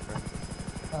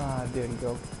 Ah, dirty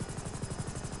dog.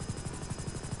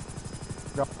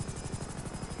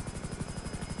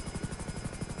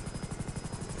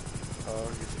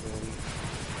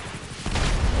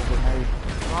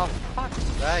 Oh, fuck's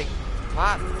sake.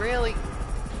 Martin, really?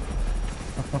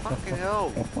 Fucking hell.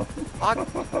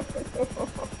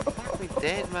 Fuck me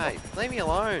dead, mate. Leave me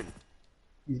alone.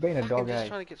 He's been a I'm dog, just eh?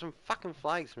 trying to get some fucking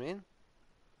flags, man.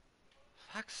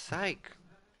 Fuck's sake.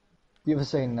 You ever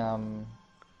seen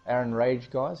Aaron rage,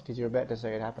 guys? Because you're about to see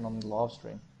it happen on the live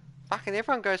stream. Fucking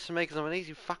everyone goes to me because I'm an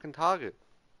easy fucking target.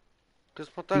 Because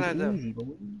I don't have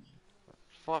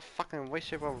to fucking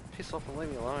wish everyone would piss off and leave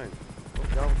me alone.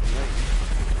 What's going for me?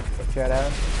 Watch out,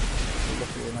 Aaron. Look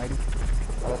for you, matey.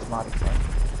 Oh, that's Marty's phone.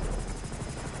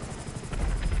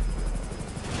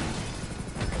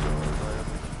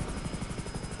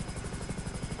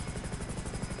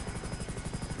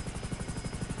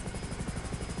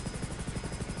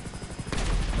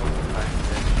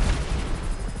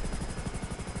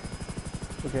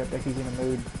 Look out, Becky's in a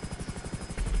mood.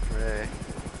 Yeah.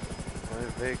 I'm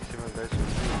big, everyone goes for me.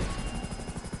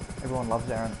 Everyone loves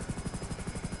Aaron.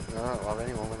 I don't love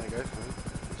anyone when they go for me.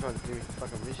 I'm trying to do a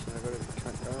fucking mission, I gotta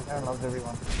can't go. Aaron loves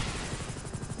everyone.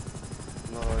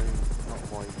 No, not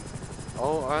why.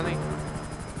 Oh, only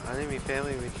my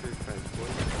family, my true friends,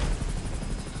 boys.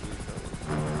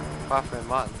 Apart from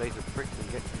Martin beats a prick and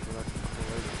gets me when I fucking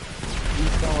lose it.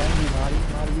 He's so angry, Marty.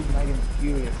 Marty, you've made him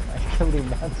furious. I killed him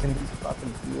once and he's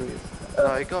fucking furious.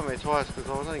 No, he got me twice because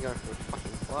I was only going for a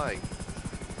fucking flag.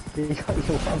 He got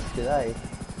you once today.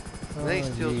 And then he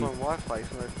steals geez. my Wi-Fi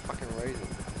for no fucking reason.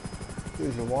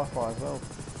 Here's your Wi-Fi as well.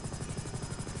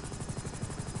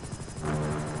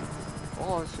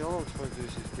 Honestly, all I'm trying to do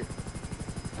is just get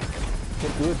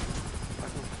Get good.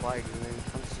 fucking flags and then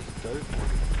cunts just go for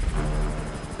it.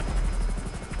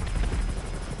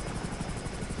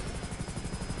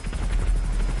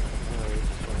 Anyway, it's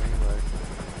just fine anyway.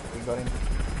 We got him.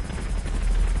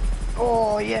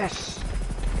 Oh, yes!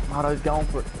 Marto's going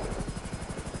for it.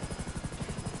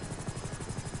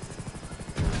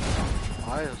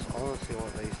 I just honestly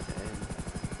want these to end.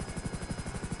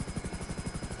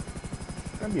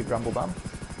 Don't be a grumble bum.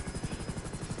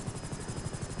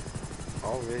 I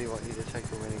really want you to take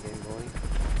the win again, boy.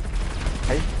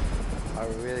 Hey, I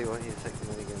really want you to take the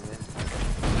win again, man.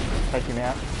 take him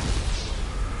out.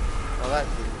 Well, that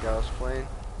didn't go as planned.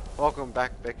 Welcome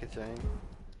back, Becca Jane.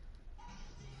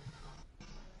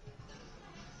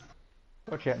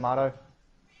 Watch out, Marto.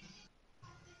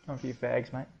 Come for your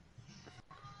fags, mate.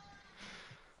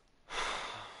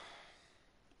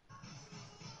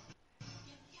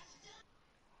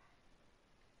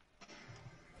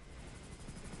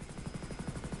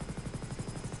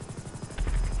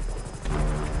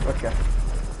 Gotcha.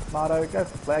 Marto, go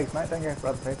for flags, mate. Don't go for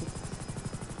other people.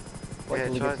 Wait Yeah,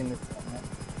 till he try- gets in this one, mate.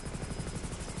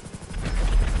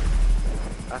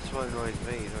 That's what annoys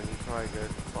me, is when you try to go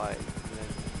for play, and then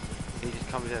he just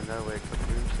comes out of nowhere,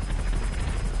 kabooms.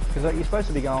 Because like, you're supposed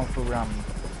to be going for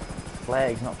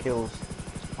flags, not kills.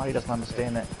 Marty doesn't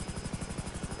understand that.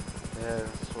 Yeah,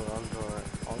 that's what I'm doing.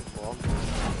 I'm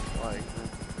like,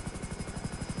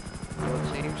 your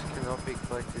teams cannot be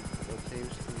collected, your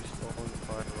teams can be stolen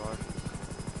by rivals.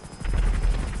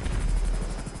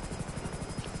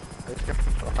 Let's go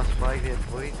for the last flag there,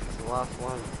 please. It's the last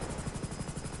one.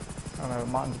 I don't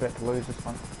know, Martin's about to lose this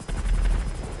one.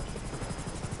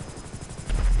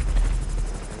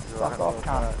 That's Fuck off,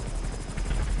 cunt.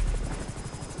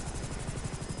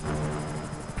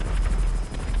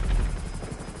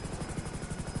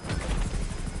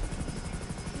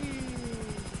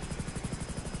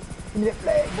 Give me that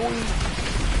flag, boy.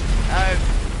 Oh,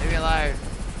 leave me alone.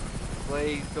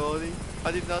 Please, Gordy.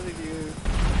 I did nothing to you.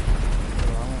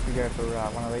 I'm gonna have to go for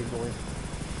one of these boys.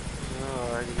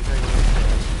 Oh, I need to take a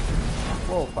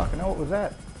Whoa, fucking hell, what was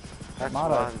that? That's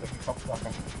Mardo. fun.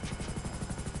 Cocksucker.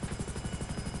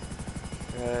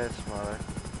 Yeah, it's Mardo.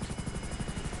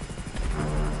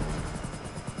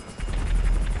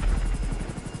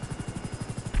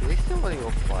 Is he still on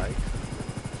your flag?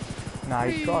 Nah,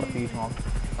 he's tried a few times.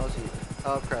 Oh, shit.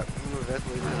 Oh, crap. That's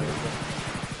losing it.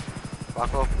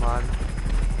 Fuck off, man.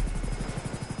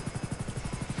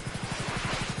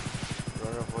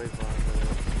 Run away, man.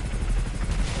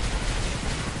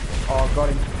 Oh, got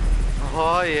him.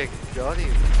 Oh, you got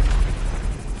him.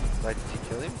 Wait, did you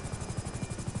kill him?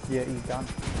 Yeah, he's done.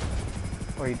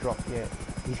 Or he dropped, yeah.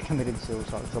 He's committed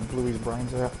suicide because I blew his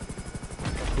brains out.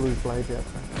 I blew his blades out.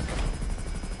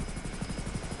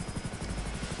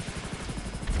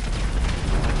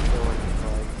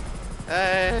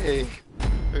 Hey!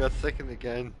 We got second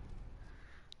again.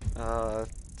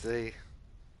 Gee.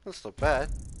 That's not bad.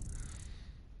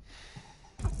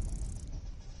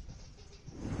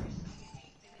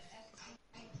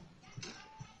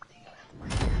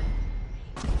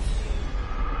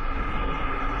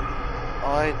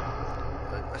 I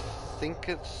think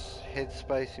it's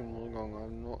Headspace in Wollongong,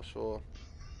 I'm not sure.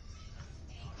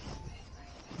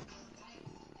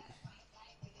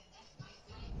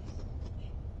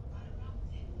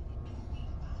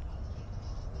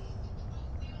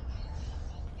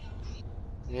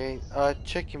 Yeah,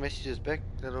 check your messages back.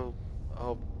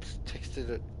 I'll text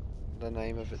it the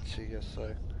name of it to you,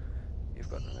 so you've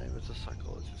got the name of the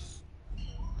psychologist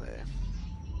there.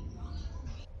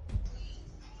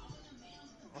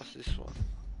 What's this one?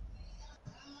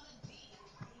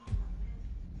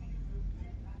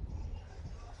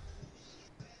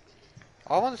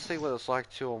 I want to see what it's like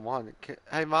 2-on-1.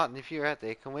 Hey Martin, if you're out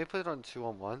there, can we put it on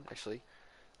 2-on-1? Actually,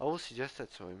 I will suggest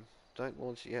that to him. Don't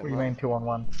launch it yet, What do you mean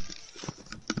 2-on-1?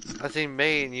 As in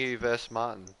me and you versus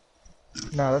Martin.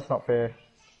 No, that's not fair.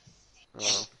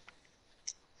 Oh.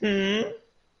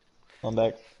 I'm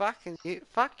back.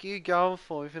 Fuck you going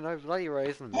for me for no bloody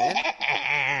reason, man.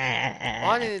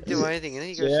 I didn't do anything, and then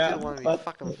you go steal one of your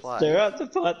fucking flags. Stir up the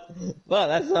pot. Well,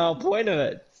 that's the whole point of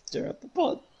it. Stir up the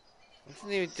pot. I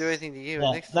didn't even do anything to you, Yeah.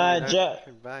 and next thing you know, Jeff.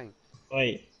 bang.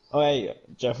 Wait,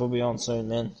 Jeff will be on soon,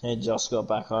 man. He just got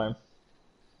back home.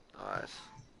 Nice.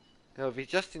 It'll be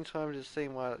just in time to see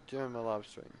during my live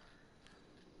stream.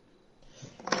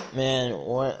 Man,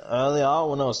 earlier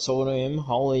when I was talking to him,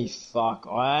 holy fuck,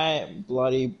 I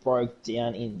bloody broke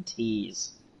down in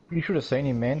tears. You should have seen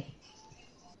him, man.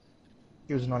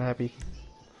 He was not happy.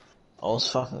 I was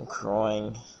fucking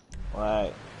crying.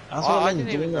 Like, that's I what I didn't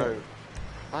meant even doing. know.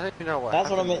 I didn't even know what That's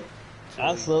what I happened. meant.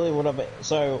 That's literally what I meant.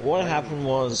 So what happened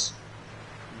was,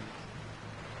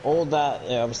 all that.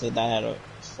 Yeah, obviously they had a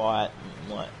fight.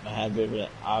 And, like they had a bit of an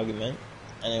argument.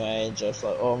 Anyway, Jeff's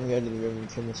like, "Oh, I'm going to the room and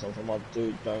kill myself." I'm like,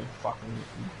 "Dude, don't fucking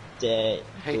dare."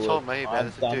 He do told it. me about I've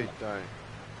it. done Dude,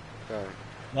 don't.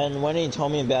 And when he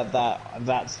told me about that,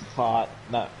 that's the part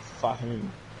that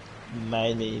fucking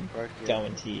made me go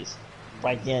in tears.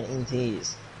 Break down in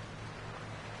tears.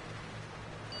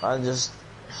 I just,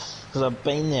 because I've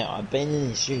been there, I've been in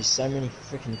his shoes so many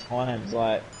freaking times,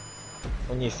 like,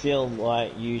 when you feel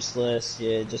like useless,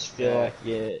 you just feel like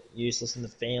you're useless in the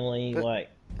family, like,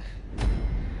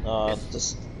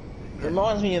 just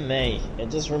reminds me of me. It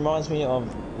just reminds me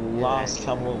of the last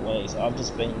couple of weeks. I've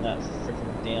just been that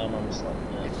freaking down. I'm just like,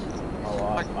 yeah, my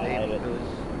life, I hate it.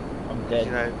 I'm dead.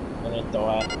 You know, I'm gonna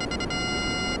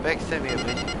die. Beck sent me a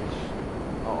message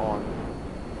on.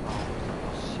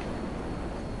 Oh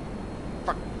shit.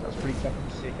 Fuck. That's pretty fucking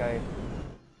sick, eh?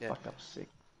 Yeah. Fuck, that was sick.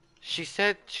 She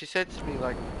said to me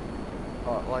like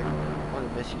on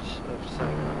a message of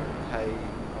saying, hey,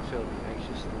 I feel a bit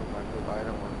anxious and I'm like, look, I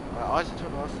don't want. I just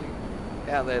told her honestly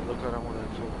out there, look, I don't want to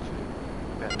talk to you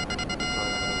about the patient because I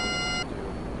don't know what to do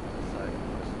or say.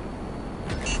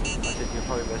 I said you're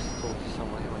probably best to talk to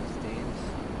someone who understands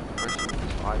depression,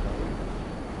 which I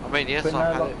don't. I mean, yes, But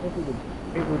I've no, had like, it.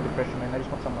 people with depression, man, they just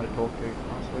want someone to talk to,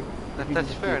 honestly. If you That's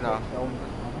just fair do enough. yourself,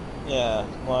 Yeah,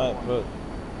 like, but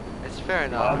It's fair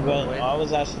enough. I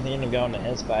was actually thinking of going to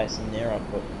Headspace and there I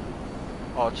put.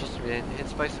 Oh, trust me,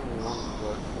 Headspace will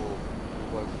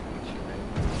work for you too, man.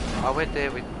 I went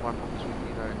there with my problems with,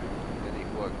 and it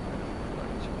worked for you.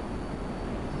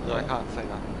 So I can't say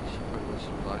nothing. She pretty much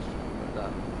live stream like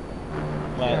that.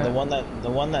 Mate, Yeah. the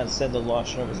one that said the live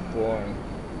stream was boring.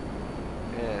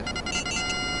 Yeah.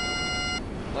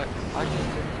 Like, I just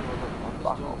said to her, look, I'm just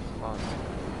Fuck doing off. it for fun.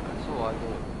 That's all I do.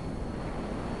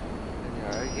 And you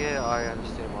know, yeah, I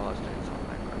understand why I was doing something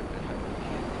that great, but hey, who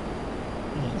cares?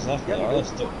 Yeah, exactly. Yeah, I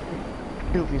just do,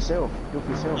 Do it for yourself. Do it for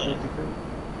yourself. Do Yeah. it for yourself.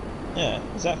 yeah,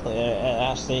 exactly.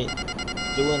 Actually,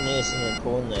 doing this and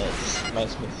recording that just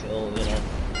makes me feel, you know,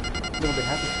 A little bit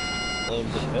happy. a little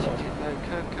bit No, better.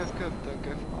 curve, don't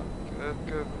go for mine.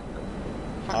 Curve.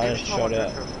 Fuck, I every just time I shot go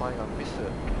out. for a flying, I miss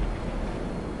it.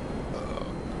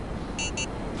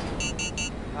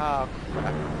 Ah,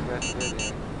 crap. That's good,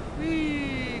 yeah.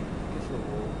 Whee! Into the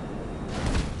wall.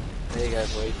 There you go,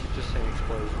 boys. Just an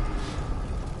explosion.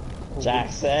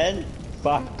 Jackson,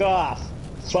 fuck off!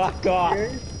 Fuck off!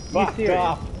 serious? Fuck serious?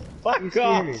 off! Fuck You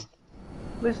off! serious?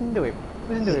 Listen to him.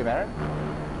 Listen to him, Aaron.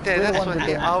 Yeah, We're the that's ones what that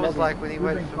he, get I was lobbied. like when he We've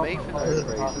went been for me for no confident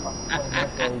for the past reason. fucking 20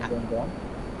 minutes while he's been gone.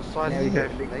 Decided Now to he's go got a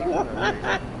for big me fuck for no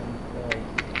reason.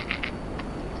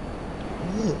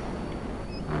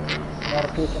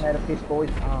 Out of piss, boys.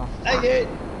 Ah, Take it!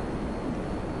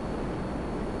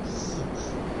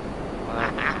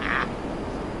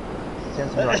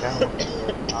 sounds like Aaron wants to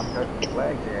go for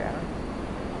flags there, Aaron.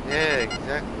 Yeah,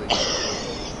 exactly.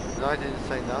 And I didn't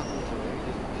say nothing to him, he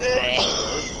just decided to go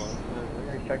for it.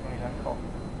 Yeah, he's choking his own cock.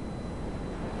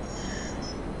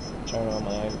 Turn on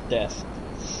my own death.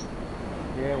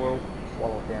 Yeah, well,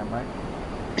 swallow it down, mate.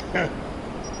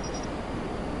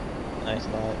 Nice,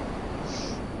 mate.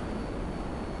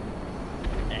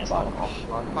 Fuck Asshole. off,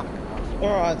 bud. Fucking awesome.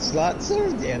 Alright, slut,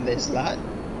 settle down there, slut.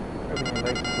 Everything you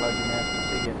leave can close your mouth and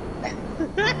see you.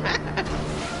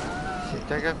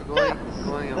 Don't go for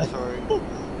Gordon, I'm sorry.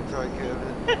 I'm sorry,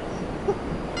 Kevin.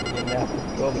 Your mouth is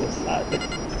gobble, slut.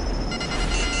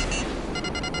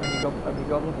 Have you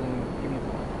gobbled and give me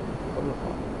one? Gobble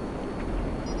one.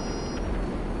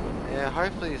 Yeah,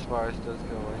 hopefully this virus does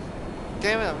go away.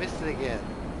 Damn it, I missed it again.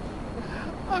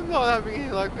 I'm not having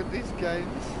any luck with this game.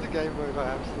 This is a game mode I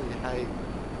absolutely hate.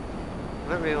 I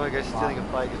don't really want to go stealing a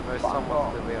play because most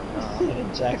someone's going to be on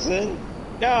guard. Jackson,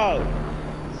 go!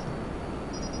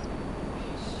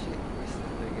 Shit, missed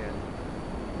it again.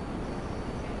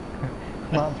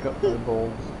 Mark's got no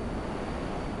balls.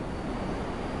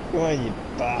 Come on, you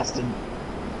bastard.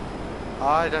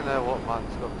 I don't know what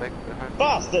Martin's got back, but hopefully...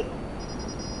 Bastard!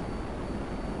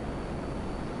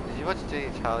 Did you watch Jenny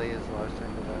Italia's live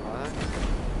stream today, Martin?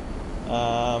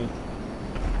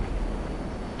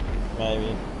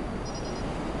 Maybe.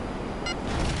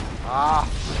 Ah!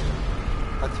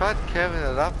 I tried curving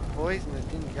it up, boys, and it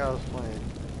didn't go as planned.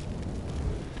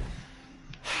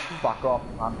 Fuck off,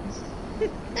 cunt.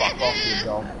 Fuck off, you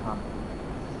dog, cunt.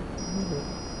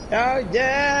 Oh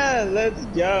yeah, let's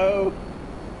go!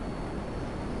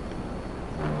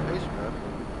 Who's bro?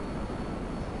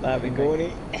 That'd be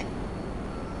Gordy.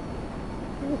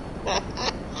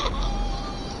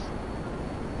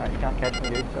 No, you can't catch me,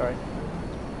 dude, sorry.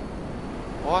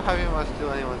 Why have you must steal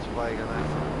anyone's flag? I know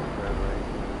someone will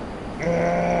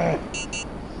grab it.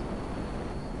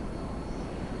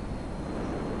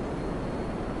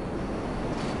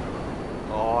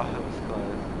 Oh, that was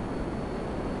close.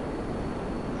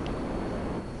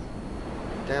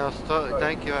 Daniel, stop,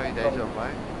 don't give me day job,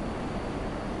 mate.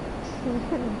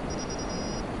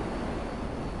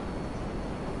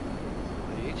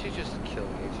 Are you two just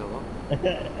killing each other?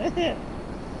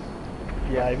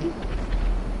 Yeah. Maybe.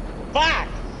 Fuck!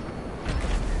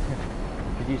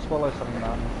 Did you swallow something,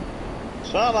 Martin?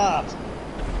 Shut up!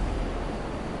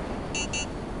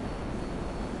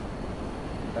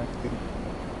 Don't spit.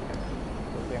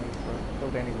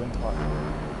 Still down his windpipe.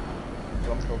 That's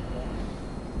what I'm talking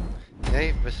about. Now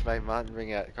you've just made Martin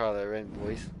bring out Kylo Ren,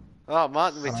 boys. Oh,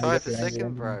 Martin, we Oh, you tied got for the second,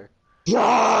 engine. bro.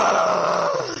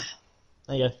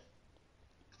 There you go. Is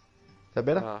that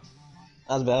better? Oh.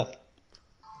 That's better.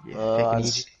 Yeah,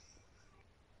 Alright.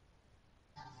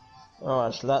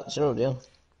 Alright, so that's your deal.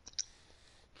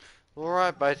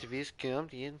 Alright, both of you, come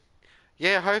in.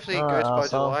 Yeah, hopefully it Alright, goes by arsehole.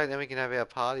 July, and then we can have our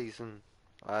parties and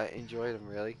enjoy them,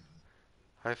 really.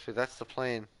 Hopefully that's the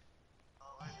plan.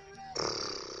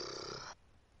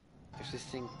 If this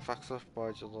thing fucks off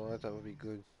by July, that would be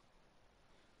good.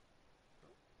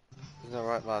 Isn't that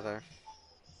right, Martha?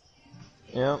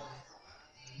 Yep.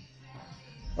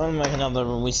 I'm gonna make another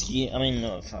whiskey. I mean,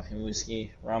 not fucking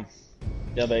whiskey. Rum.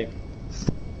 JB.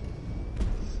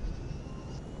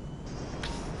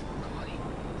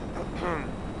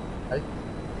 Hey?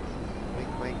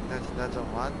 Wink, that's on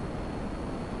what?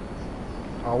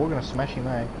 Oh, we're gonna smash him,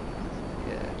 eh?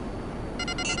 Yeah.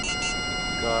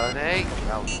 Got an egg!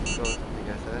 Oh, God, I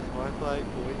guess that's my flag,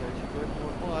 boy. Don't you go for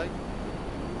my flag?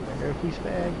 Don't go kiss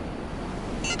bag.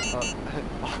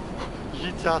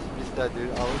 You just missed that,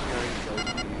 dude. I was going so to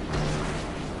you.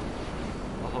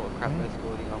 Oh crap, that's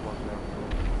loading up on ground floor.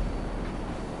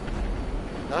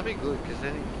 That'd be good, because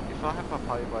then if I have my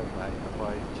party by May,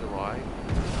 by July,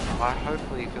 I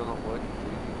hopefully if you're not working, do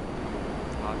you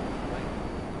party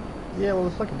with May? Yeah, well,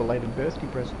 it's like a belated birthday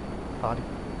present party.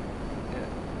 Yeah.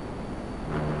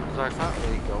 So I can't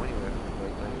really go anywhere for the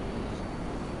birthday.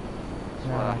 That's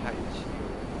why I hate this year.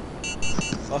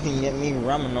 Fucking get me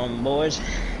rumming on, boys.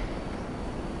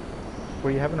 What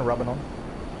are you having a rubbing on?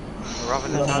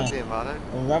 Rubbing the tongue there, Marto.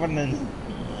 Rubbing in.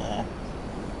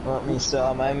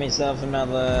 I made myself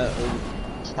another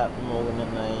Captain Morgan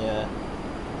and a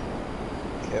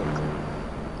Coke.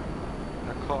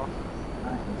 A cough. I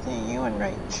can see you and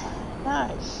Rach.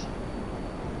 Nice.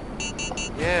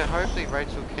 Yeah, hopefully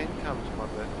Rachel can come to my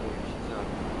birthday.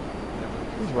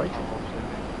 She's Who's Rachel?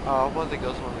 Oh, one of the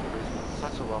girls on the cruise.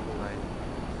 Such a lovely lady.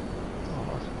 Oh,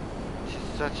 nice. She's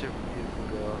such a beautiful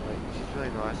girl. Like, she's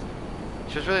really nice.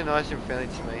 She was really nice and friendly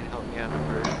to me and helped me out on the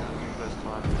cruise. That was the first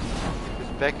time. It was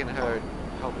Beck and her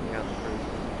helping me out on the cruise. It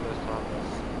was the first time.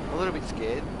 I was a little bit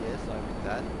scared. Yes, I admit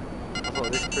that. I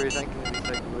thought this cruise ain't gonna be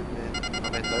so good, man. I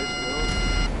met those girls.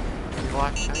 My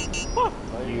life changed.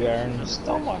 You Aaron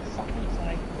stole my fucking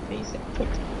flag. Piece of put.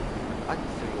 I can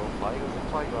steal your flag. It was a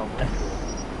playground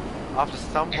before. After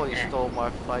somebody stole my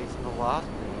flags in the last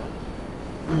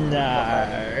round. No.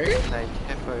 Named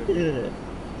Hefo.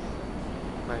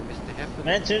 Named Mr. Heffernan.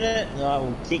 Mention it, and I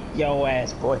will kick your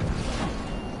ass, boy.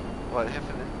 What,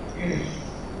 Heffernan?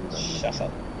 Shut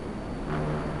up.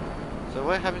 So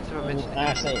what happened to my mention?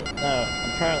 Actually, no,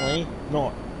 apparently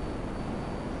not.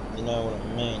 You know what I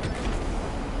mean.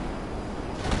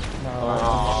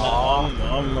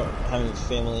 I'm not having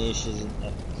family issues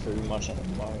pretty much at the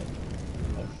moment.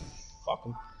 Like, fuck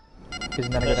them.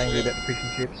 Isn't that a good angry about the fish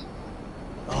and chips?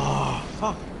 Oh,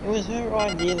 fuck. It was her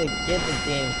idea to get the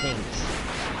damn things.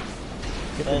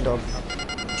 Get the dogs.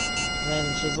 And then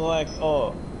she's like,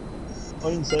 oh, I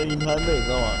didn't say you didn't have these.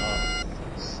 I'm like, oh.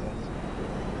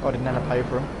 Oh, did Nana pay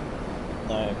for them?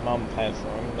 No, Mum paid for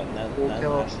them, but Nana,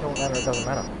 Well, tell Nana it doesn't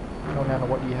matter. Tell Nana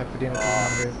what you have for dinner is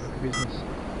none of her business.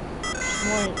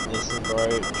 Listen,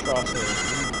 bro, trust me.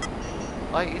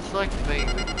 Like, it's like me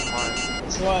with my...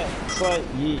 It's like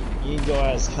you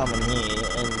guys coming here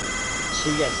and she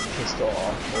gets pissed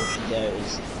off, or she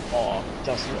goes, oh,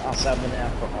 just us having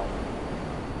alcohol.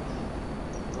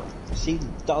 She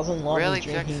doesn't like Really, me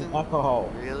drinking Jackson?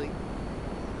 alcohol. Really?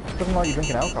 Doesn't like you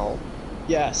drinking alcohol.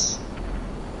 Yes.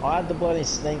 I had to bloody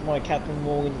sneak my Captain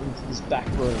Morgan into this back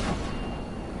room.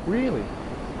 Really?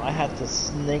 I had to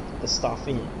sneak the stuff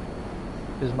in.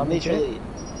 Does Mum Literally.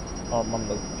 Oh, Mum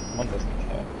doesn't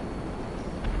care.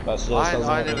 But she just doesn't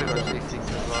I want never me got to. these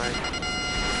things like...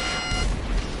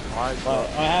 I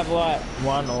have like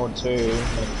one or two,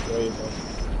 maybe three of them.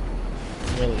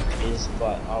 Really pissed,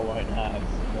 but I won't have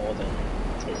more than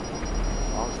two.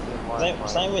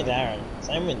 Same with Aaron.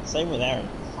 Same with Aaron.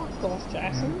 Fuck off,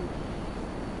 Jackson.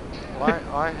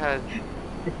 I had...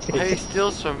 He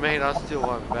steals from me and I steal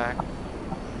one back.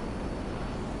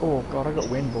 Oh god, I got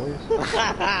wind, boys.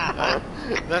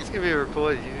 That's gonna be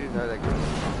recorded, you didn't know that, good.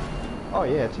 Oh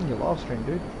yeah, it's in your live stream,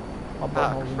 dude. My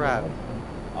butthole in your crap. live stream.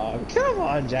 Oh, come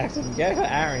on, Jackson. Go for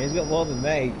Aaron. He's got more than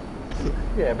me.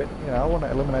 Yeah, but you know, I want to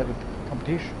eliminate the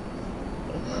competition.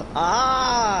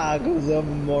 Ah, because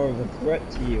I'm more of a threat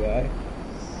to you, eh?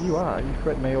 You are. You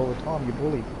threaten me all the time. You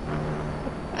bully.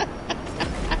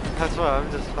 That's why I'm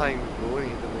just playing with Gordy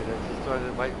at the minute, just trying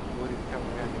to wait for Gordy to come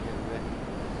around and get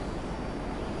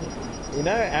back. You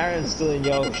know, Aaron's stealing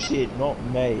your shit, not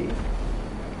me.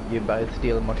 You're both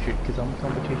stealing my shit because I'm a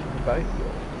competition for both of you.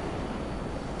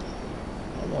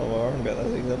 I'm not worrying about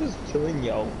those things. I'm just killing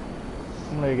y'all.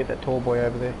 I'm gonna go get that tall boy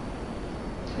over there.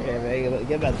 Yeah, man,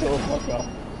 get that door fucker.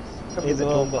 Come He's get that the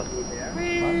tall one, but fucker there.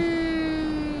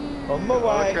 on my Oh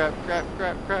way. crap.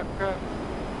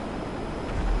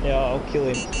 Yeah, I'll kill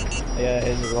him. Yeah,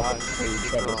 here's a rocket Nice. for you,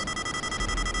 Travis.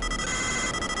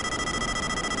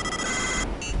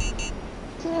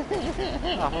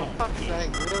 Oh, for fuck's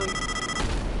sake, really?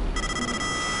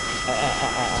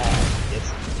 Yes.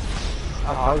 I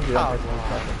told you that come was on.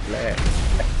 fucking flat.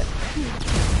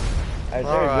 Hey,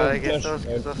 Alright, I very guess good that's Josh,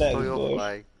 because I thanks, stole your boys.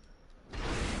 flag.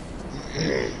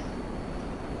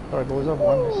 Alright boys, I've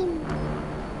won this.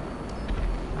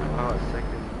 Oh,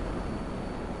 second.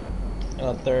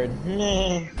 Third.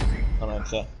 Nah. I don't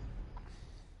care.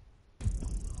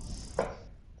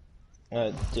 I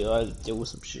deal with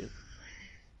some shit.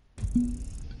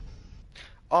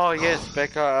 Oh yes,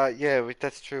 Becca. Yeah,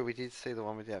 that's true. We did see the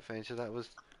one without furniture. That was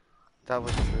true.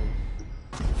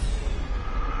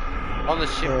 On the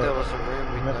ship there was a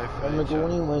room with no Remember, furniture.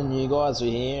 Gordy, when you guys were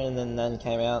here and then Nan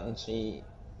came out and she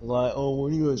was like, oh,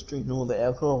 what are you guys drinking all the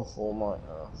alcohol for? I'm like,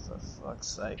 oh, for fuck's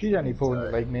sake. She's only pulling the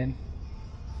leg, man.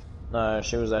 No,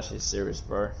 she was actually serious,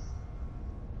 bro.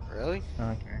 Really?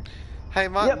 Okay. Hey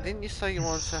Martin, Yep. didn't you say you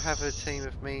wanted to have a team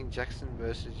of me and Jackson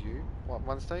versus you? What,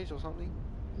 one stage or something?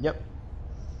 Yep.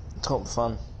 Top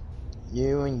fun.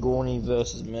 You and Gordy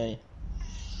versus me.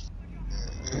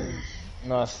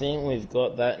 And I think we've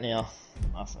got that now.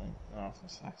 I think. Oh, for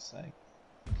fuck's sake.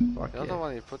 Fuck You're the yeah.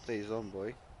 one who put these on,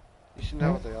 boy. You should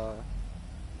know what they are.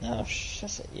 No,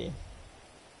 shut at you.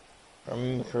 If I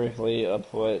remember correctly, I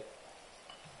put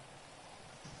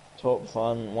Top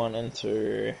Fun 1 and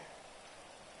 2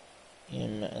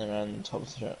 in, and then Top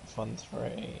Fun 3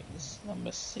 is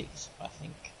number 6, I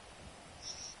think.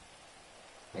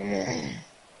 And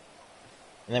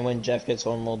then when Jeff gets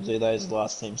on, we'll do those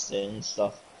last team stand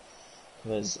stuff.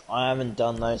 Because I haven't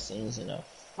done those things in a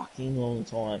fucking long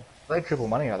time. They triple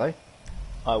money, are they?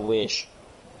 I wish.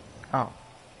 Oh.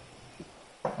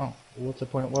 Oh, well, what's the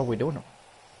point? What are we doing?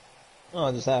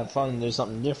 Oh, just have fun and do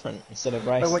something different instead of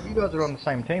race. Oh, what, you guys are on the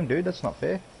same team, dude. That's not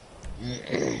fair.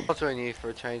 I'll join you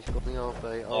for a change, Courtney. I'll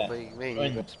be me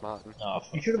and you versus Martin. Oh,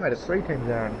 You should have made it 3 teams,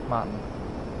 Aaron Martin.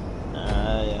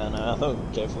 yeah, no, I thought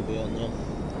Jeff would be on there.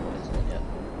 Yeah.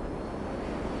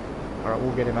 Alright,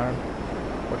 we'll get him, Aaron.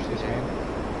 Watch this, man.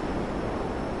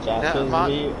 Jeff No, is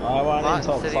Martin- I won in Martin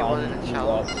top said he 5. wanted a you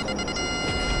challenge. guys-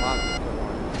 Martin's got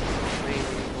one. Me and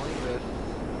you, Courtney versus...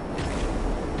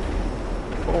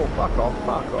 Oh, fuck off,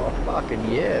 fuck off. Fucking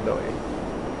yeah, boy.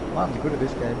 Martin's good at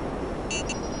this game.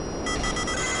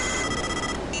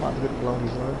 Martin's good at blowing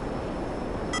his load.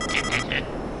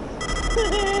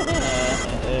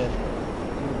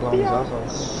 Blowing his asshole.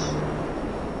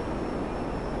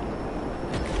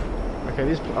 Okay,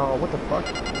 this. Oh, what the fuck?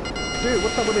 Dude,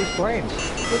 what's up with these planes?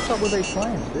 What's up with these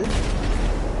planes, dude?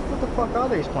 What the fuck are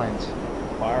these planes?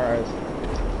 Pyros.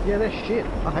 Yeah, they're shit.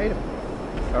 I hate them.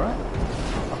 Alright? I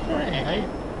fucking hate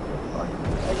them. Fucking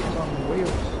eggs on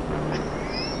wheels.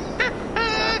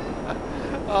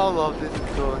 I love this,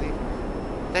 Courtney.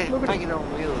 They're Look at hanging on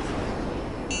wheels.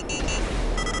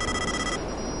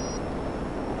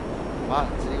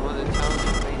 Martin said he wanted a challenge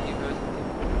with me and you versus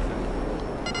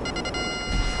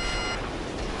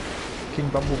King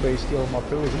Bumblebee stealing my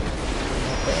food. My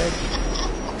bag.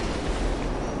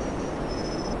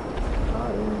 I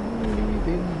don't believe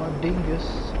in my dingus.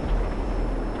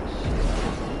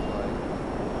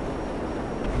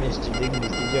 Mr.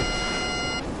 Dingus, did you?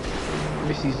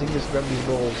 Missy Zingus grabbed his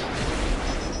balls.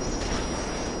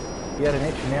 He had an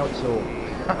itch and now it's all.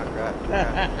 Crap, crap,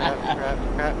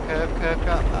 curve,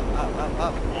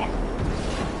 up.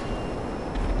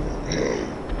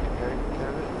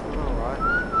 Curve it, it's alright.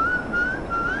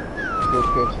 Goes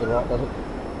curves to the right, does it?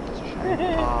 That's a shame.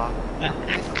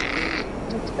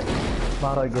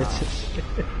 Marto gets it.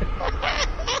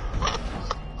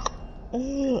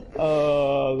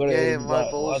 Oh, what Yeah, is my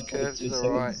that? balls 1.2 curve to the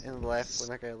seconds. right and left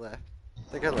when I go left.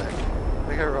 They go left.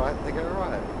 They go right, they go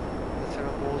right. That's how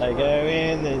my balls They work. go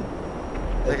in, They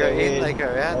go in, they go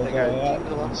out, they go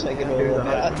jingle up shake it and all down. Do the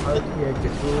about. hard yeah,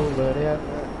 get all that out.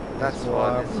 That's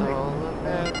what it's all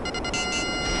about.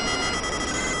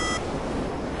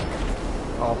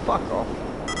 Oh, fuck off.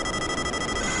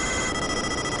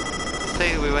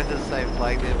 See, we went to the same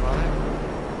flag there, brother.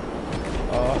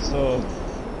 Oh, so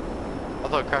I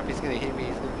thought crap, he's gonna hit me,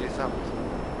 he's gonna do something.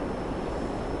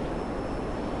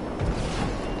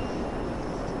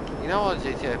 You know what,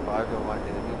 GTA 5 you're my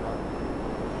enemy, man.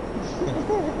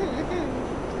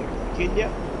 kid ya?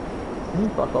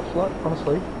 Fuck off, slut,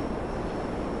 honestly.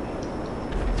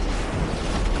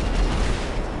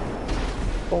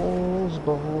 Balls,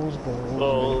 balls, balls.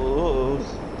 Balls.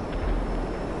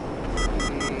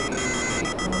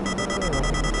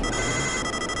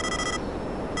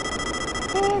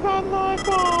 I got my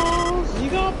balls. You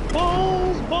got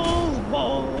balls, balls,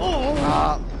 balls.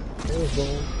 Balls,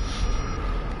 balls.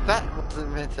 That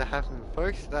wasn't meant to happen,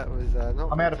 folks. That was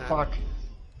not. I'm meant out of to fuck.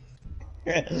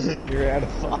 You're out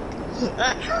of fuck.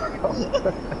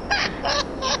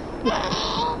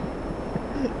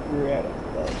 You're out of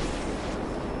fuck.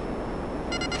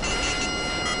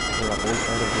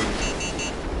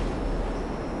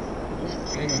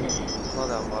 Well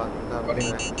done, Mark. That Got was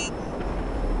him. great.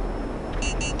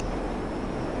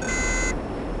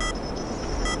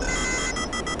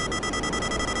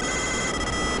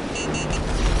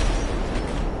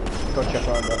 Gotcha.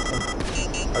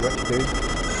 I got you, dude.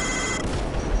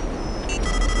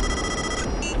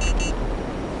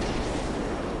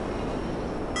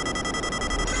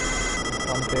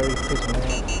 I'm very pissing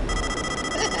me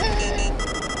off.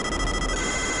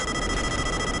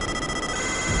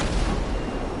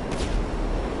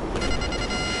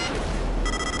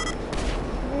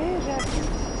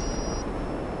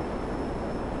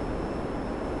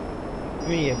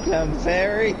 You come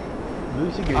fairy?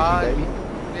 Loosey goosey, baby.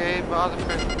 Yeah, my other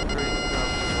friend agreed.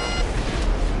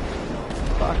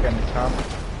 Fucking cunt.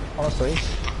 Honestly.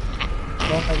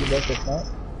 Don't make your best mate.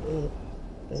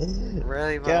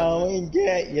 Really, man? Go and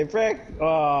get your breakfast.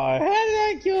 Oh, how did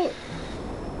I kill?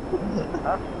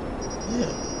 Huh?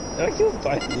 Did I kill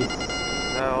both of you?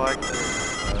 No, I couldn't.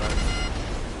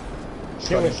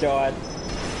 Suicide.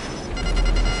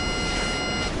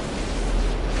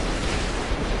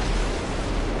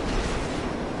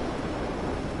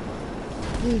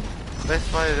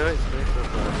 Best way to do it is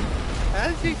suicide. How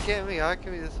did you get me? I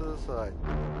committed suicide.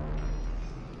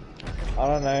 I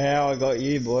don't know how I got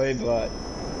you, boy, but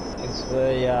it's for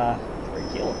a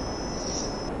kill.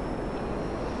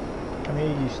 Come here,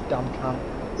 you dumb cunt.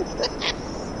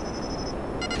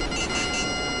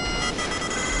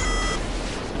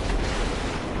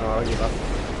 Oh, I give up.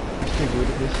 He's too good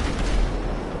at this.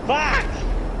 Fuck!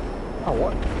 Oh,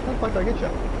 what? How the fuck did I get you?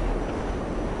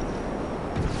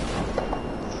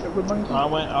 A good monkey?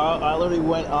 I literally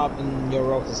went up and your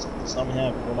rockets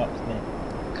somehow caught up to me.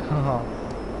 Oh,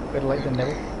 better late than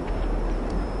never.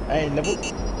 Hey, Nibble.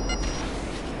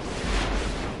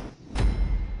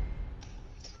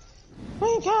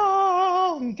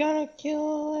 I'm gonna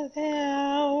kill it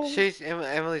now.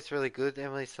 Emily's really good.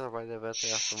 Emily celebrated her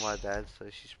birthday after my dad, so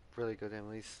she's really good.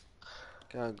 Emily's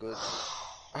going good.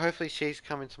 Hopefully she's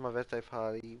coming to my birthday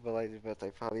party, belated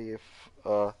birthday party,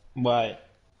 Wait,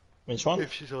 which one?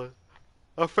 if she's on.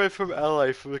 A friend from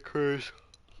LA from the cruise.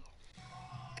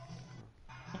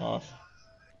 Oh,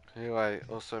 Anyway,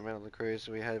 also met on the cruise,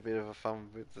 we had a bit of a fun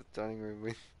with the dining room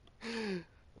with.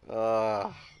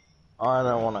 I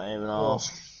don't want to even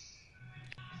ask.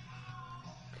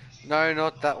 No,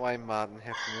 not that way, Martin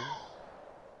Heffernan.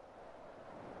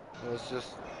 It was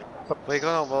just we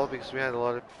got on well because we had a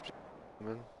lot of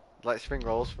like spring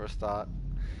rolls for a start.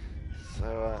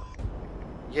 So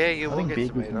yeah, you I will think get beer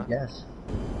to gives meet me her. gas.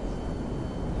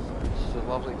 She's a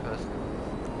lovely person,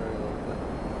 very lovely.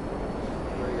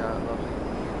 Very lovely.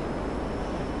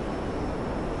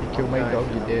 You kill me, Okay, dog,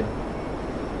 you're dead.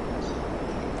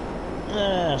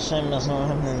 Shame that's not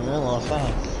happening in real life,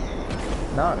 eh?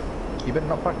 No, you better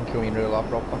not fucking kill me in real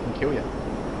life or I'll fucking kill you.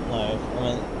 No, I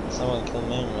mean, someone killed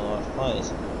me in real life,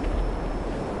 please.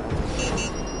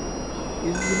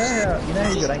 You know how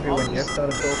you got angry when Jeff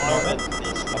started talking I like went that? to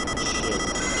this fucking shit.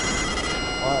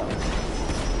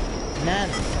 Man,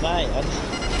 mate, I just...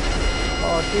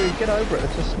 Oh dude, get over it.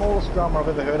 It's the smallest drama I've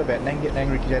ever heard about. Nan getting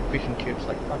angry because you had fish and chips.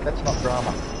 Like, fuck, that's not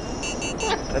drama.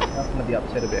 That's nothing to be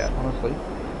upset about, honestly.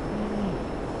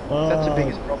 That's the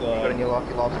biggest problem you've got in your life.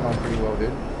 Your life's going pretty well,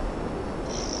 dude.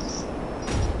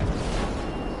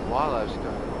 Wildlife's going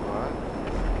alright.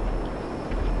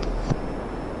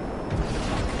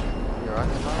 You alright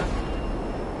there, Martin?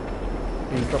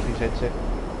 He dropped his headset.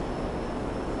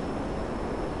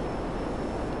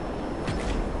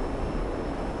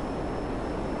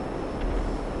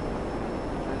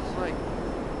 It's like,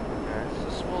 it's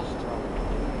the smallest time.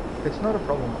 It's not a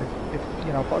problem. If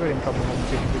you know, if I got in trouble with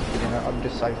fish and chips for dinner, I'd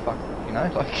just say fuck, you know,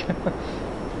 like.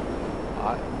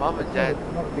 Mum and Dad.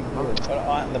 Not a big deal.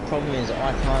 But the problem is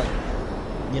I can't,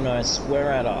 you know,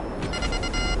 swear at her.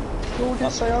 Well,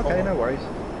 just say okay, no worries.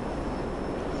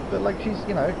 But like she's,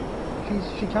 you know,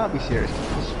 she can't be serious.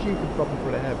 It's a stupid problem for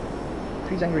her to have. If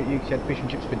she's angry at you because you had fish and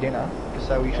chips for dinner, just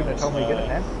say, well, you shouldn't have told me to get it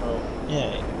now.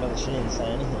 Yeah, but she didn't say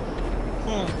anything.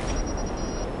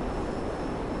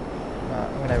 Nah,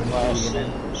 I'm gonna have an Well, interview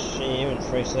again. she even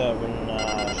freaks out when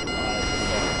I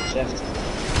chef.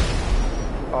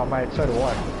 Oh mate, so do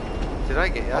I. Did I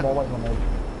get I'm you? always on edge.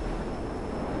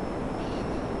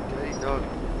 Dirty dog.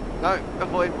 No,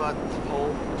 avoid Martin's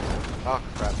pole. Oh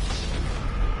crap.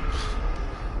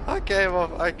 I came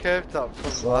off, I curved up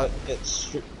from So Martin. get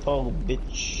strip pole,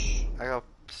 bitch. I got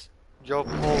your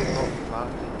pole, not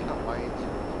Martin. You can't wait.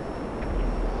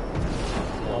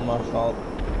 Not my fault.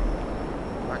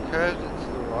 I curved it to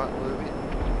the right a little bit.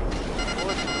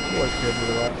 Always good with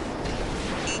the right.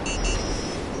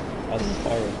 I just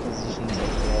pirate positions as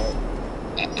well.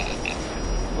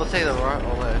 We'll say the right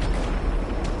or left.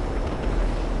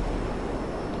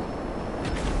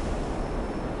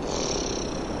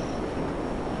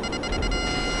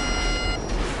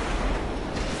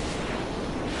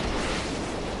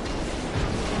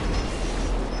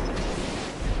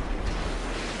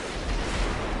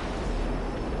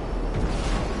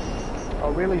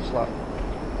 Oh really, slut?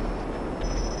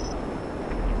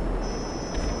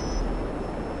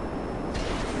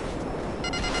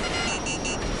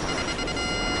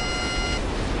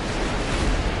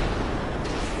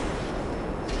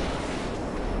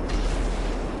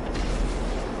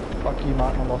 Fuck you,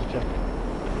 Martin, I lost you.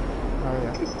 No, Oh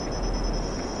yeah.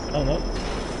 I don't know.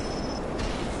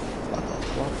 Fuck off,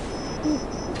 what?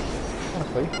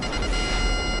 Honestly.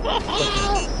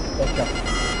 Let's go.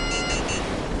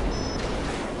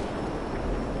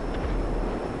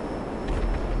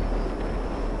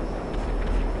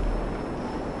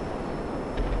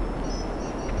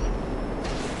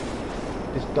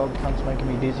 This dog cunt's making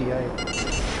me dizzy, eh?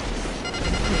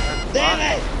 Damn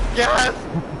it! Yes!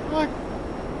 Fuck!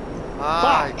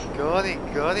 Ah, Fuck! got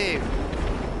him!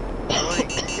 Johnny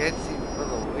gets him for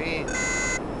the win.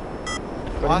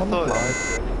 Got him I on the thought. fly.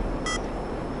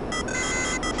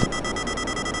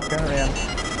 Turn around.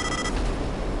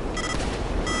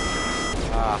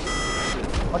 Ah,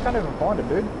 I can't even find it,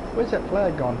 dude. Where's that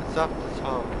flag gone? it's up the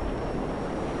top.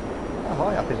 How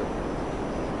high up is it?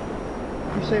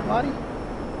 You see it, Marty?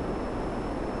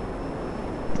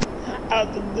 I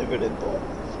delivered it, boy.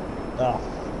 Oh,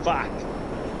 fuck.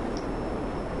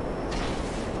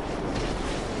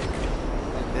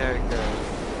 And there it goes.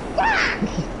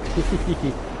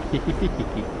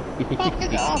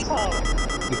 Fucking asshole.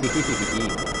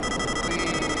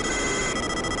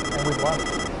 And we've won.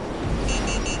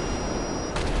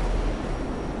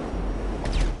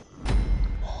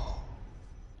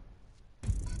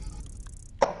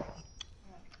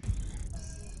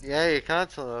 Yeah, you can't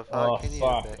tell if Oh, can you?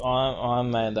 fuck. Beck? I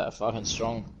made that fucking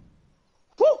strong.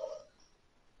 Woo!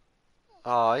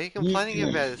 Oh, you complaining Yeah.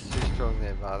 about it's too strong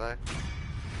there, Bardo.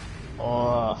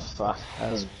 Oh, fuck.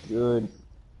 That was good.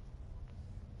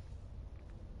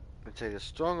 It's either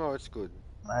strong or it's good.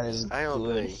 That is A or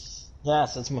good. B.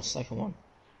 Yes, that's my second one.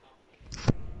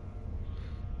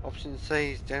 Option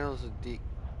C is Daniel's a dick.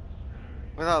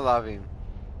 When I love him.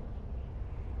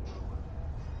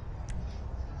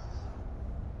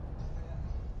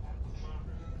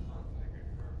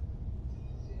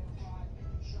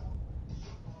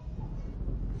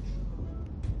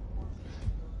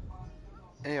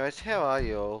 Anyways, how are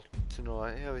you all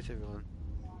tonight? How is everyone?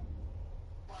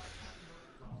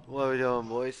 What are we doing,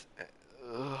 boys?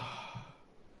 I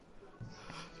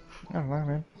don't know,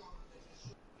 man.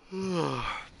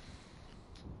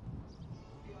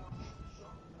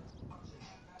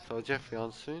 So is Jeffrey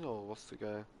on soon, or what's the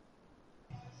go?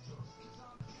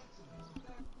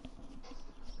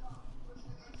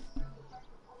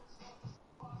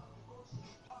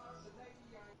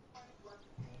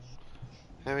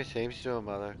 How many teams you doing,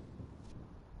 Mother?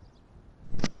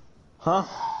 Huh?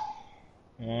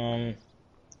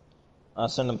 I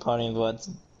sent a party invite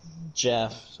to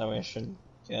Jeff, so we should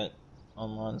get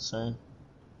online soon.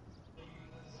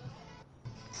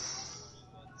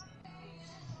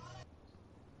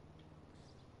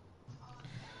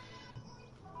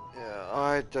 Yeah,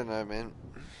 I don't know, man.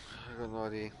 I got no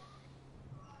idea.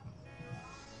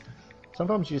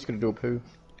 Sometimes you just gotta do a poo.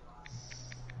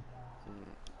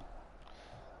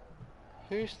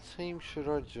 Whose team should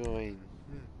I join?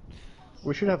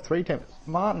 We should have 3 teams.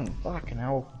 Martin, fucking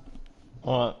hell.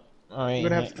 What? Alright, We're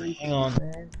gonna have 3 hang on. teams,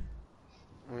 man.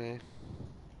 Yeah.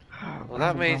 Oh, Well,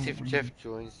 that means grumble, if Jeff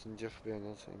joins, then Jeff will be on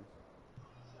our team.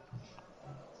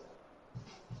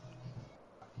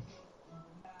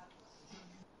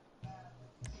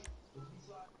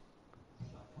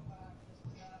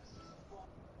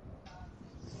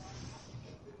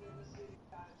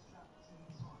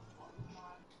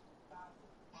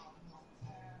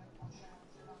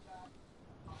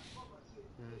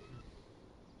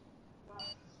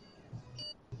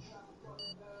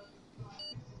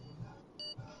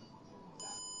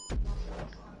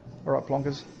 Alright,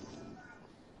 Plonkers.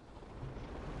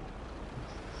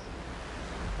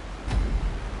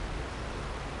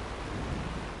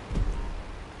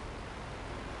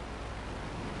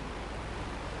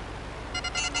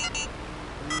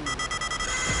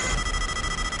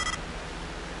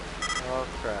 Oh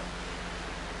crap.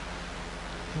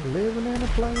 Living in a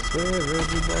place where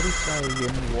everybody's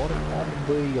saying what I want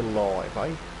to be alive,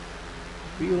 eh?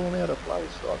 Feeling out of place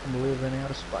like I'm living out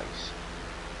of space.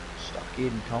 Stuck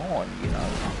in time, you know.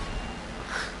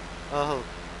 Oh,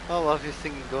 I love your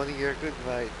singing, Gordon. You're a good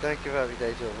mate. Don't give up your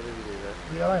day job, whatever you do, that.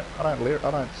 Yeah,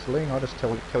 I don't sling, I just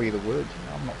tell you the words, you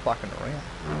know, I'm not fucking around.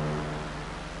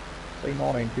 See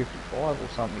 1955 or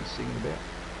something he's singing about.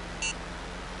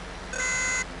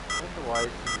 I wonder why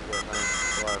he's singing about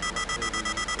 95. Must be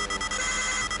the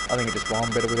I think it just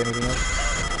rhymed better with anything else.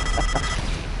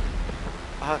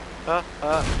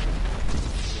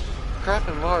 Crap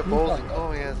and my balls and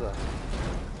call me as a.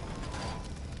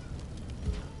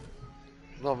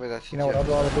 Not me, that's You know what I'd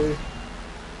rather do?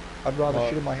 I'd rather What?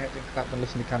 shit in my hands and clap than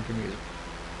listen to country music.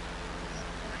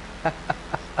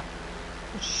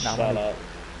 Shut No, up.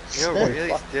 You're really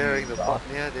Fuck staring you, the fuck.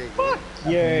 button now, there you go.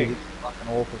 Fuck you! Fucking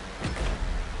awful.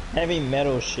 Heavy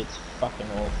metal shit's fucking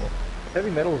awful. Heavy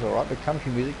metal's alright, but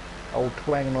country music, old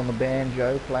twanging on the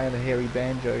banjo, playing the hairy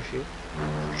banjo shit.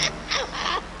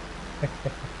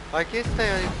 I guess they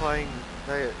only playing.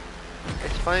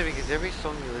 It's funny because every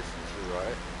song you listen to,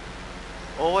 right,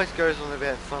 always goes on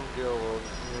about some girl. Or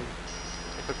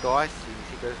if a guy sings,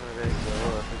 he goes on about a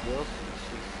girl. Or if a girl sings,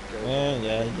 she goes on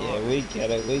about a Yeah, guy. we get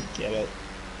it, we get it.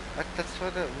 That's why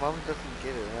the mum doesn't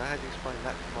get it. And I had to explain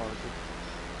that to mum.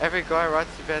 Every guy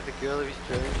writes about the girl of his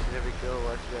dreams, and every girl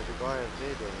writes about the guy of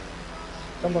their dreams.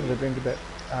 Sometimes I dreamed about,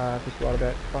 just write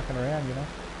about fucking around, you know?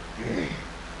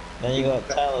 Then you got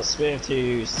Taylor Swift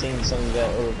who sings songs about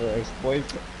all of her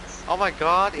ex-boyfriends. Oh my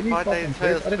god, if You I dated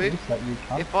fucking Taylor prick, I didn't Swift, miss that, you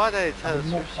cunt. if I dated I Taylor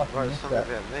did not Swift, she fucking wrote a miss song that.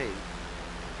 about me.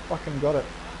 Fucking got it.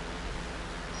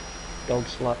 Dog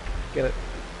slut. Get it.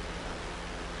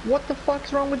 What the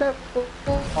fuck's wrong with that?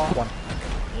 Oh, one.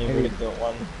 You Maybe. really got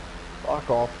one. Fuck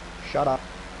off. Shut up.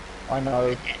 I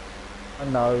know. I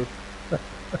know.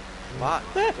 What?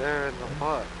 They're in the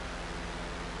pot.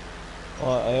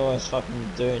 Oh, I always fucking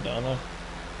do, don't I?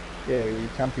 Yeah, you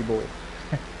country boy.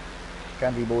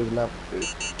 Country boys love it.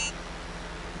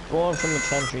 Born from the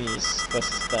country is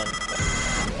supposed to stand.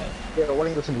 Yeah, why don't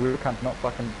you listen to real cunt, not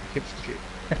fucking hipster shit?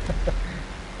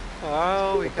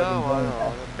 Oh, we go Fucking on going a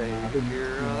back. baby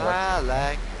girl I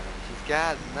like. She's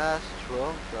got a nice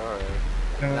trunk car.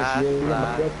 Nice Yeah, my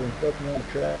line. girlfriend's fucking on the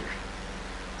track.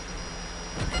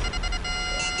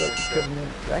 Cutting in the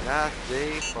track. Nice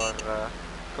day for a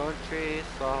country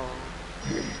song.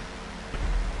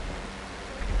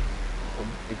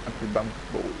 Big country bum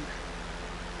boys.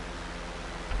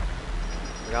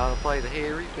 We're gonna play the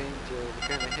hairy banjo. We're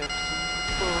gonna have some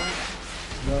fun.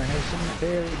 Gonna have some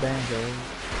fairy banjos.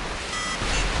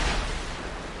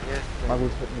 Yes,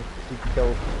 Muggles hit me. You can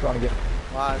tell trying to get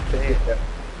my get bad.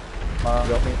 that.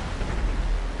 Got me.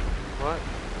 What?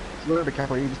 Look at the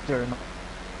camera, you just staring.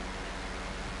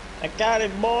 I got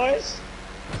it, boys!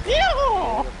 Yeah.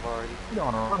 Yeah! The party. You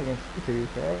don't want to run against you two,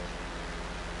 okay?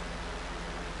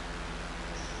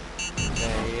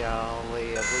 They only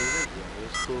ever is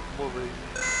good movie.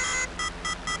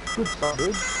 Good stuff,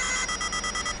 dude.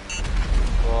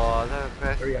 For the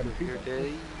best Very of your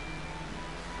day.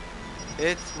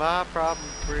 It's my problem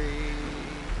free.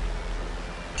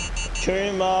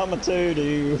 True mama to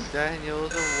do.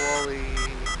 Daniels and Wally.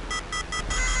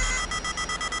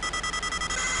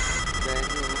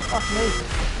 Daniels Fuck me.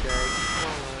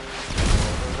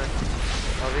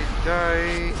 of his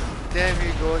day. Damn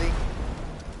you, Gordy.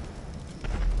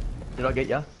 Did I get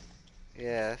ya?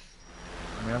 Yes.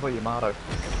 I mean, I thought you Marto.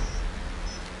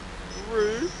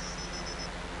 Rude.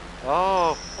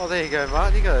 Oh, there you go,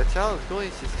 Martin. You got a challenge.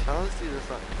 Gordy's just challenged you or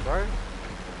something, bro.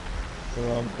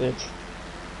 Come on, bitch.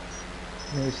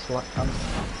 You slut cunt.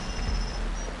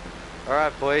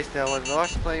 Alright, boys. Now a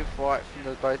nice clean fight from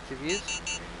the both of you.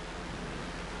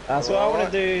 That's what I want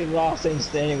Alright. to do last thing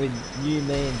standing with you,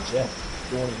 me, and Jeff,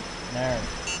 Jordan, and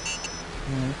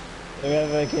Aaron.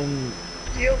 Whoever can.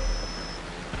 Yep.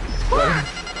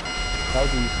 Told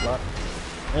you, you slut.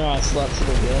 Alright, sluts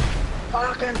still there.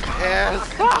 Fucking Yes.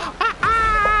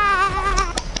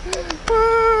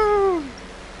 Woo!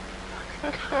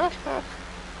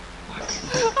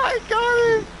 I got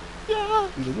him. Yeah.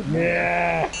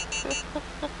 Yeah!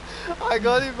 I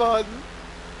got him, Martin.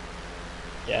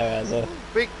 Yeah, Razza.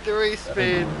 Victory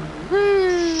spin.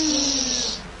 Woo!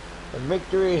 The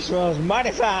victory smells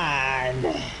mighty fine!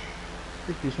 I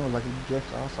think you smell like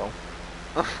Jeff's arsehole.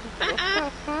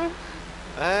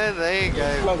 And there you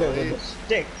go, Look at the boys.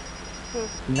 stick!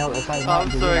 You know what they say, I'm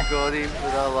Martin, sorry, Gordy,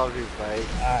 but I love you, mate.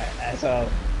 Alright, that's all.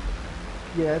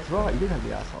 Yeah, that's right, you did have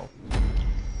the arsehole.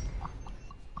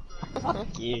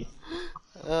 Fuck you.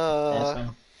 Uh,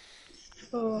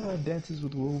 Oh, Dances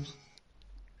with Wolves.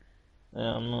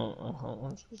 Yeah, I'm not.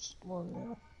 Let's just one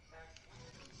now.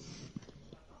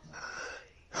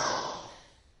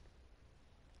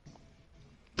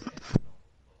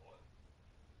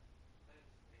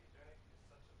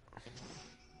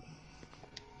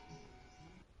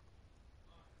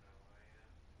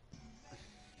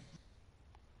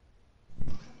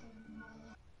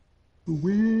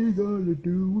 We gotta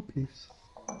do a piece.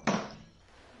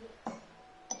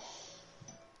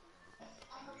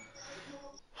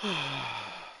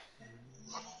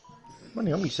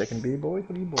 Money on me second beer, boys.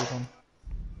 What are you boys on?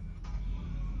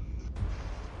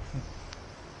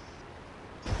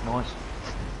 Nice.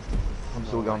 I'm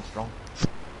still going strong.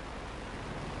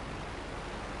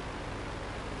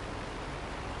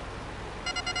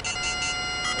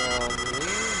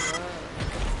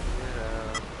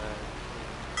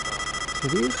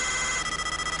 It is?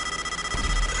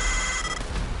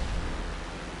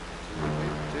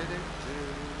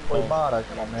 Mardo,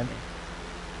 come on, man.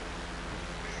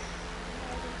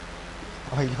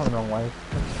 Oh, you're going the wrong way.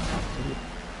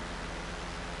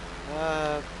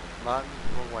 Martin,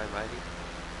 wrong way, matey.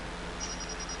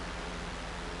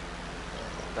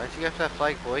 Don't you go for that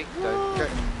flag, boy. Don't go.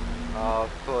 Oh,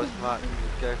 of course, Martin,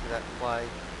 you go for that flag.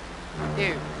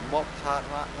 You mop tart,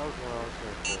 Martin. That was what I was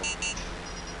going for.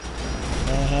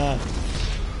 Yeah.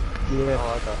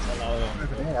 Oh, I got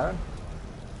Over there.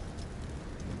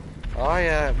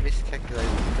 I miscalculated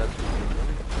the judgment.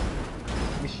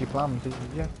 Miss your plum, did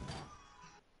you?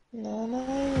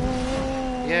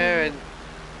 Yeah, and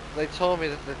they told me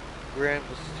that the ground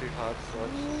was too hard, so I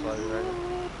just decided to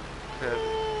curve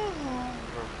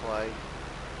for a flag.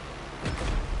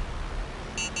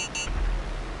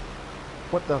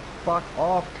 What the fuck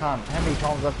off, cunt? How many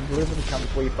times do I have to deliver the cunt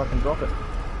before you fucking drop it?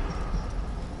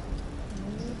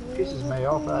 Pisses me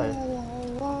off, eh?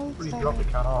 Pretty drop the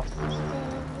cunt off.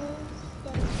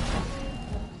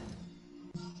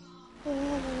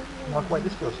 I'm like, wait,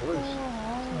 this feels loose.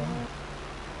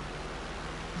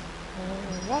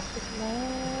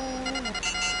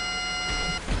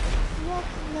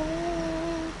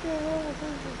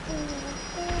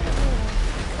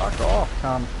 Fuck off,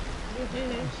 cunt.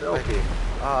 Okay.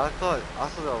 I thought I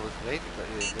was late, but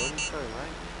you were doing so,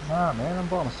 mate. Nah, man, I'm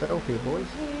by myself here, boys.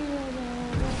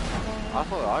 I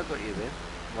thought I got you then.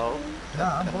 No.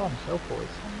 Nah, I'm by myself, boys.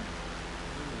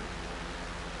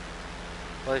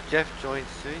 Well, if Jeff joins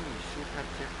soon, you should have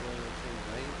Jeff on your team,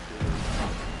 mate.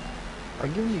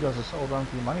 I'm giving you guys a solid run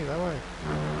for your money, though, eh?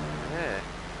 Yeah.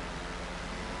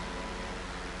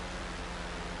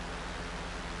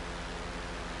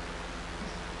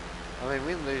 I mean,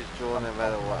 win, lose, draw, no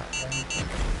matter what.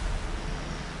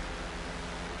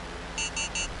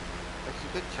 It's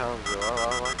a good challenge, though.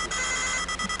 I like this.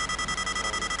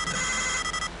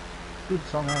 Good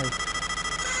song, eh?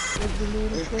 Every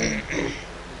little thing.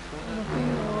 Gonna be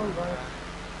alright.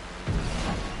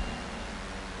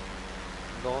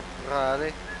 Not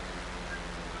ready.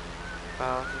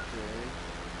 About to do.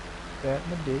 Pat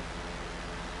my dick.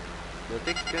 Your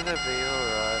dick's gonna be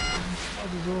alright.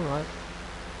 That is alright.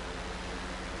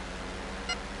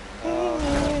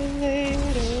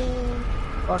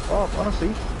 Fuck off,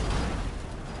 honestly.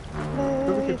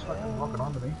 Whoever keeps fucking locking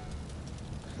onto me.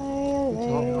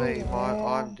 Not me,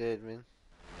 I'm dead, man.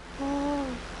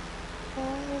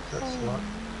 That's slut.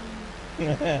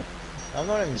 I'm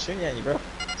not even shooting at you, bro.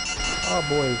 Oh,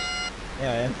 boys.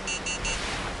 Yeah, I am.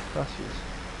 Crushes.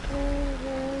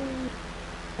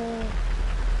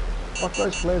 Fuck,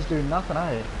 those flares do nothing,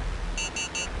 eh?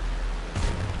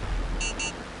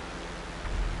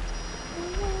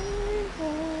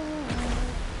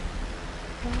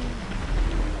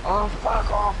 Oh,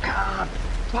 fuck off, cunt!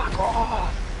 Fuck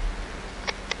off!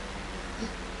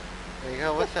 There you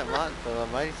go, what's that Martin fella,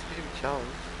 mate? It's a bit of a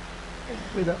challenge.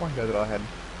 Where'd that one go that I had?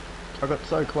 I got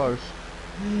so close.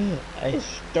 I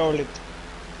stole it.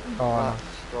 Oh, Martin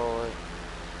stole it.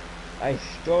 I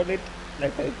stole it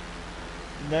like a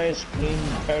nice clean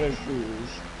pair of shoes.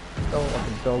 no.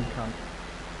 Like a dog cunt.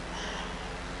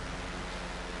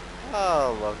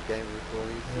 Oh, I love game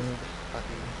recordings.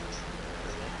 Fucking...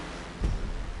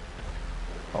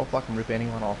 I'll fucking rip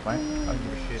anyone off, mate. I don't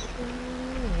give a shit.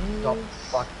 Stop.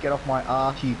 Fuck, get off my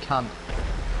ass, you cunt.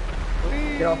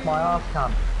 Get off my ass,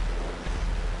 cunt.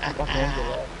 Fucking end your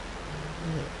life.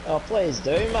 Oh, please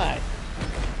do, mate.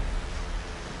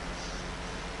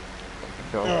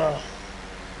 Dog.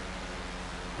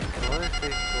 What is this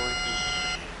going to...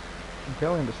 I'm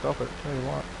telling him to stop it, tell you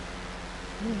what.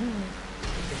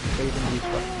 Feed him these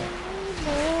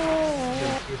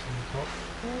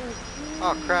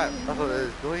Oh crap, I thought there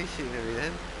was noise shooting at me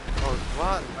then. I was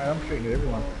smart. I'm shooting at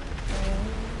everyone.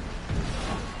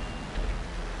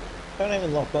 Don't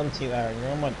even lock onto you, Aaron.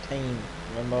 You're on my team,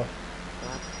 remember?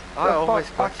 I always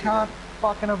I got you. can't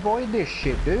fucking avoid this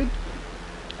shit, dude.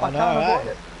 I know, can't avoid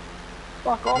eh? it.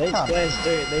 Fuck off, These cunt.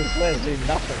 flares do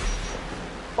nothing.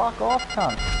 Fuck off,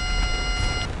 cunt.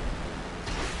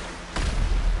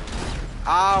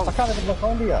 Ow! I can't even lock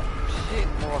onto you. Shit,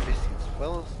 more of these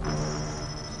fellas.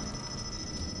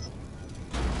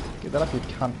 Get that up, you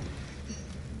cunt.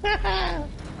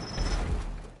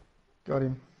 Got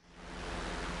him.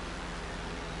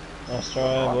 Nice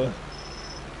try, boy.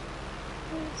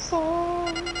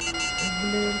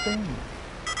 Every little thing.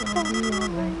 Gonna be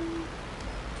alright.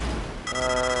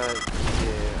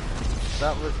 Yeah.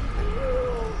 That was...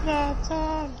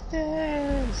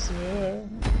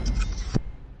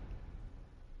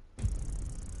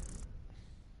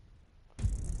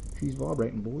 She's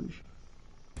vibrating, boys.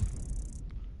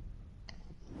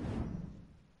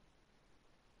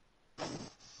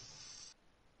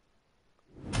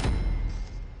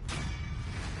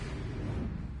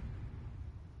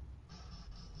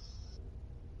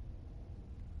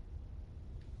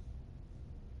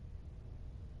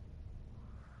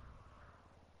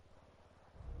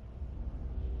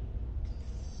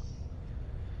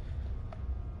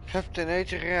 Captain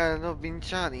Adriano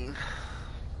Vinciani.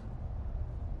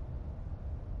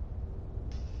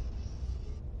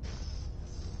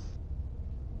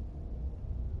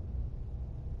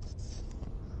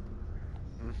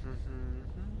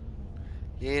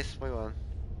 Yes, we won.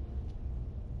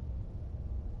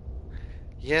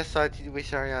 Yes, I did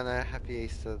wish Ariana a happy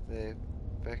Easter there,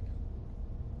 Beck.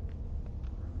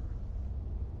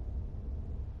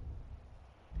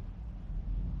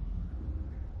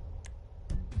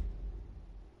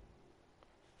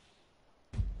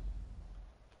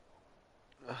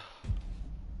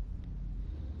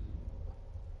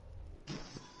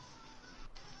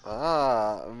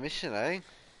 Ah, a mission, eh?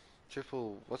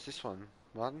 Triple, what's this one?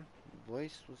 Martin?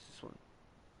 Boys, what's this one?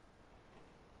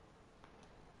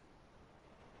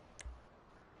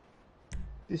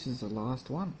 This is the last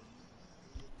one.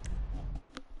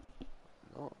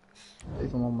 Nice.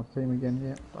 If I'm on my team again,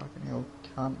 yeah. Fucking hell,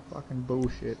 cunt, fucking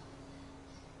bullshit.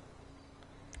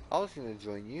 I was gonna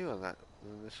join you on that,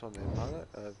 on this one there,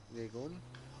 Martin. Yeah, Gordon.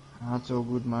 That's all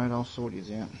good, mate. I'll sort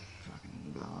yous out.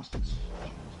 Fucking bastards.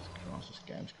 Jesus Christ, this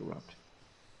game's corrupt.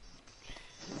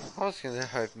 I was gonna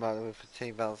hope Martin with the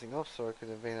team balancing off so I could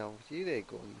have been on with you there,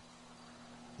 Gordon.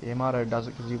 Yeah, Marto does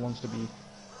it because he wants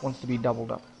to be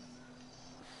doubled up.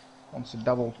 Wants to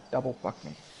double fuck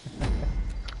me.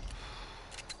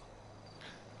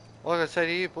 Like I say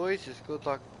to you boys, just good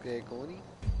luck there, Gordon.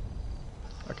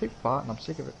 I keep farting, I'm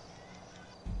sick of it.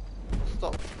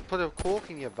 Stop, put a cork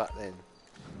in your butt then.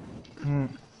 Hmm.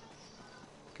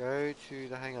 Go to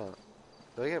the hangar.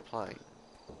 Go get playing.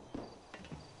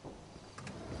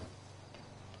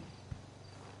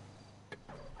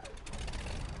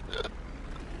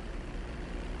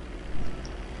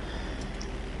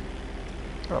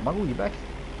 Alright, Muggle, you back?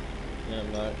 Yeah,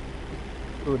 no.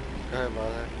 Good. Go,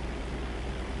 Martin.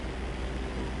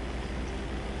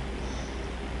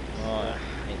 Oh, I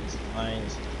hate these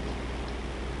planes.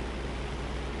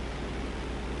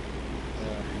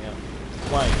 Oh, hang on.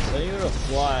 Wait, so you're gonna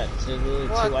fly it to the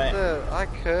What 2A? the? I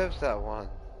curved that one.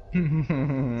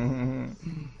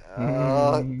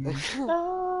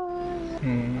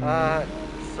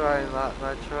 Sorry, Martin,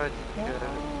 I tried to curve it.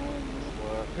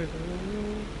 Work.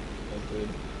 Oh, good.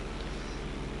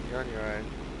 You're on your own.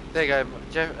 There you go,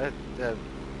 Jeff,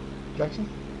 Jackson?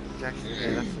 Jackson,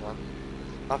 yeah, that's the one.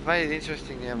 I've made it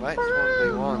interesting now, mate. It's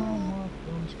 1v1. My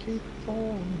thumbs keep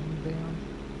falling down.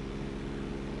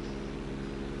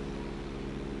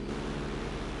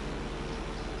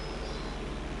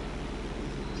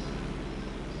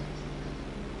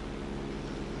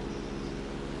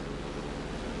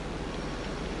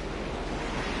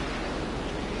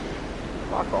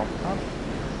 Fuck off, cunt.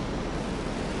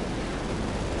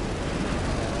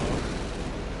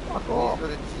 Fuck He's off. got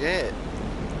a jet.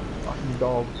 Fucking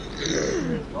dog.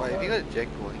 Wait, have you got a jet,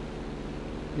 Corey?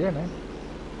 Yeah, man.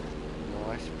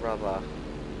 Nice, brother.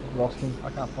 I've lost him. I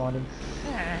can't find him.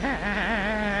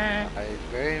 I'm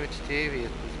very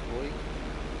mysterious, this boy.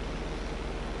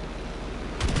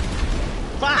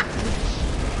 Fuck!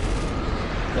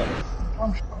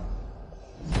 Plum shot.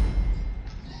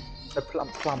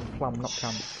 Plum, not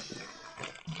cum.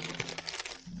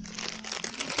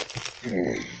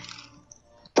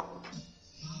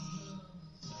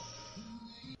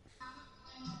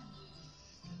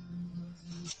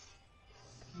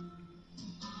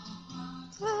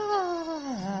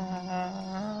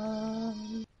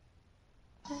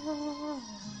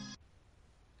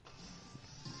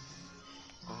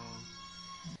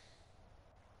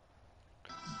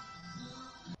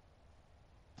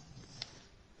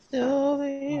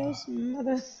 Sylvia's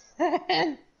mother.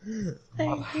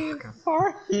 Thank you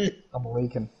for I'm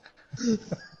leaking.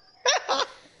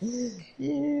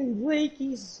 you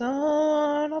leaky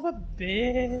son of a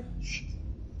bitch.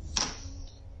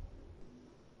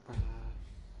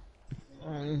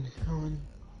 I'm coming.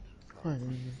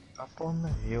 Up on the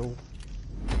hill,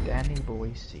 Danny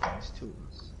boy sings to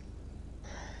us.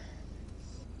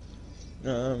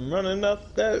 I'm running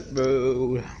up that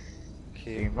road.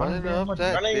 Keep running up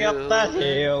that Running up that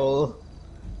hill.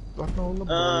 Like all the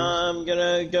boys. I'm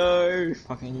gonna go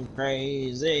fucking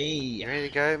crazy. You ready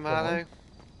to go, Marlo?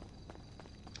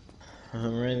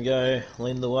 I'm ready to go.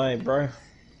 Lead the way, bro.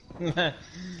 I'm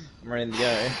ready to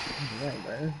go. Yeah,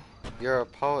 bro. You're a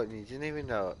poet and you didn't even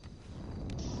know it.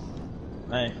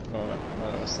 Hey,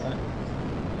 what did I say?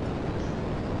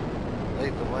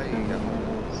 Lead the way, you got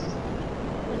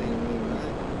Lead the way.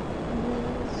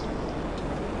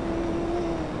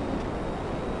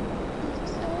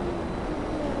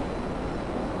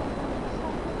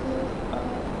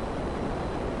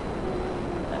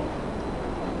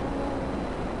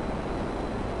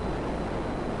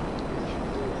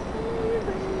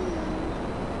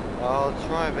 I'll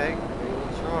try, Meg.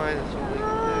 We'll try. That's all we can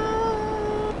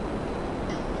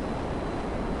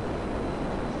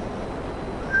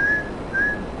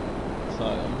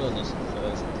Fuck, I'm doing this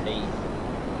first P.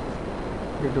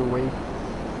 You do we.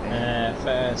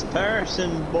 First person,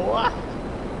 boy.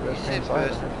 do. You said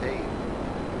first P.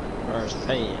 First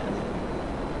P, yeah.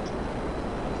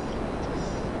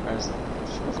 First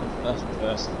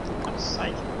person, for God's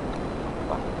sake.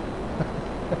 Fuck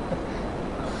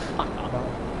up.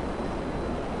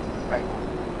 Right.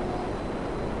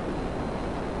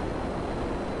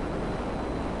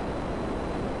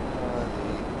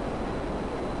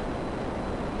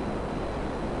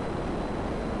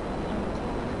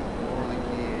 All the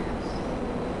gears.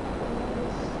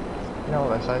 You know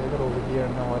what they say, you got all the gear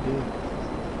and no idea.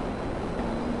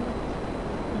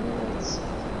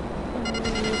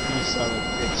 You son of a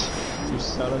bitch. You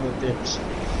son of a bitch.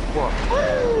 What?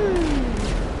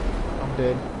 I'm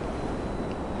dead.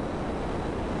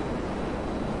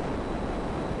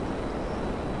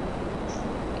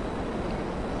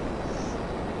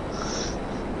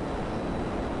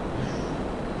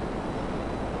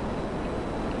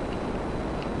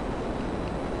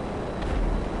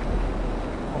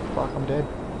 Oh fuck, I'm dead.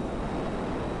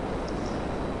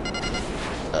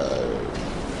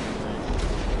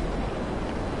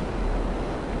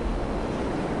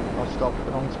 I stopped at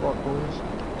the wrong spot, boys.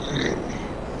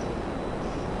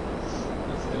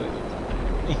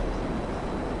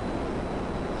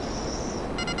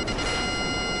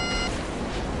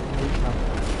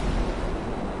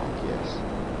 Fuck yes.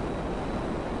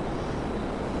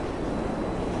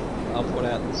 I'll put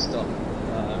out the stop.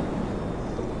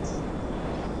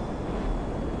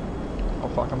 Oh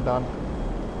fuck, I'm done.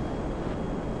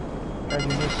 How'd you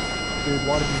miss? Dude,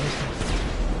 why did you miss me?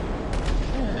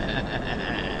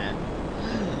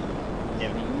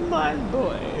 Never you mind,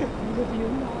 boy. Never you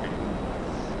mind.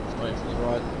 Just wait for the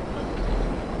right.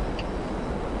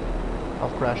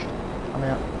 I've crashed. I'm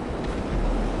out.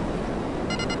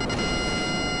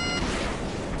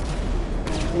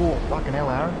 Oh, fucking hell,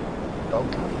 Aaron. Dog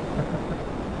cunt.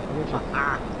 I'll get you.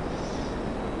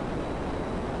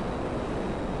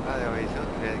 Oh, there he's up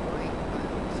there going. I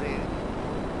didn't see anything.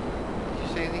 Did you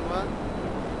see anything, man?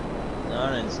 No, I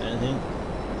didn't say anything.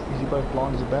 Is he both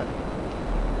blind as a bat?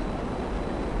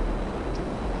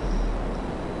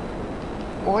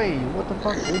 Oi, what the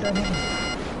fuck? We don't hit him.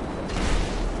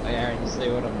 Hey Aaron, you see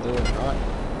what I'm doing, right?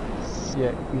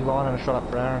 Yeah, he's lining a shot up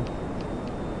for Aaron.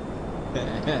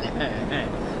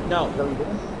 No. Is that what you're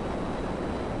doing?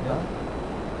 No? I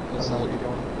What's don't know what that? you're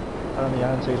doing. I don't think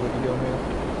Aaron sees what you're doing here.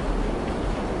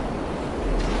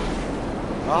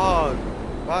 Oh,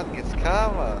 Martin gets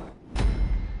karma.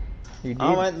 You did? I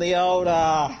went the old,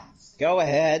 go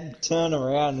ahead, turn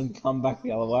around and come back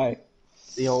the other way.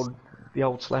 The old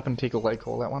slap and tickle they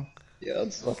call that one. Yeah,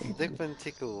 it's fucking Slip and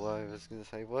tickle, I was going to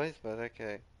say, boys, but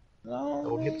okay.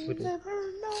 Old hip slipping.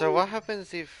 So what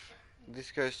happens if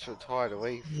this goes to a tie? Do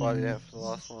we fight it out for the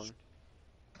last one?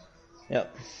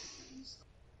 Yep.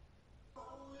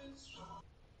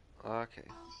 Okay.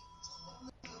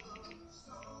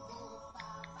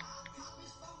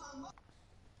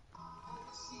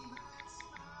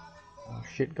 Oh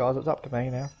shit, guys, it's up to me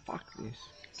now. Fuck this.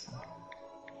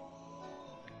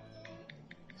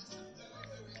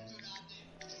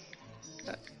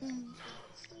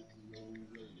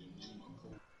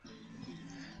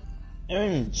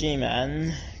 OMG,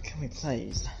 man. Can we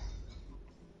please?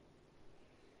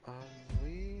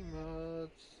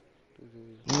 Remotes.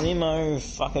 Limo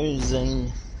fuckers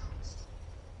and...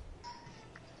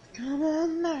 Come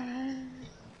on, man.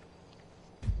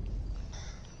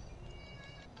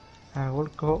 I will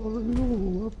call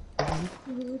you up.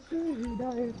 Here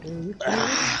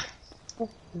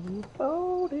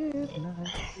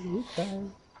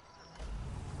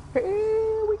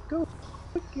we go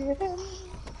again,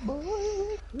 boy.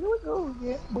 Here we go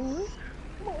again, boy.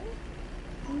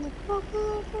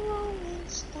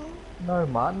 No,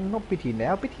 man, not pity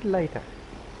now, pity later.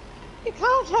 You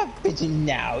can't have pity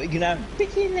now, you can have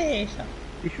pity later.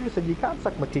 You should have said you can't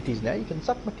suck my titties now, you can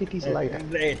suck my titties later.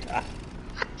 Later.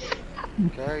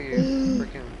 Go, you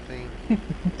freaking thing.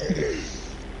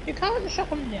 You can't suck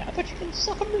them now, but you can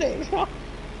suck them later.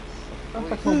 I'll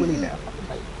suck my willy now, fucking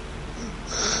mate.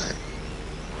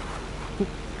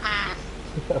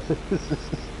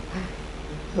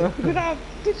 You can have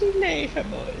pity later,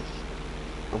 boys.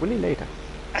 My willy later.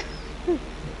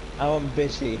 I want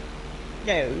Bitty.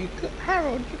 No, you can,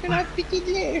 Harold, you can have pity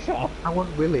later. I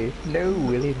want Willy. No,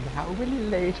 Willy now, Willy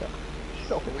later.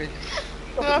 Stop it.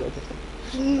 Stop it.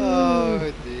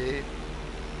 Oh dear.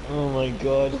 Oh my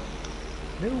god.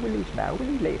 No Willies now,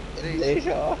 Willy later.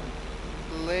 Later.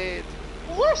 Late.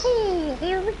 Yoshi,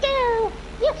 here we go.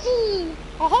 Yoshi.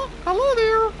 Hello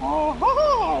there. Oh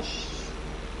gosh.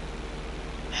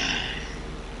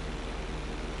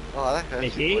 Oh, that hurts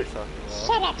Mickey, your voice after a while.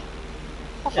 shut up.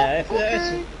 Yeah, if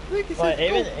Okay. Mickey like says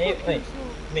even, go even fuck wait,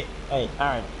 yourself. hey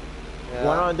Aaron, Yeah.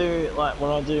 when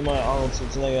I do my Arnold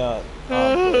Schwarzenegger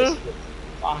voice, it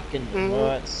fucking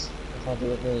hurts if I do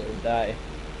it nearly all day.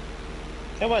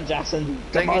 Come on, Jackson.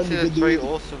 Thank Come you on, to you the can do three it.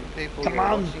 awesome people Come who are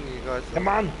on. watching. You guys are, Come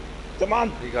on. Come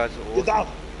on. you guys are Get awesome. up.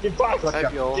 Get back. Gotcha.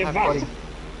 Hope you all Get have back. a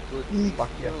good peace Fuck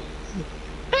yeah. meal.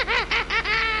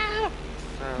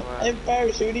 So, I'm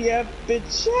parachuting up, bitch.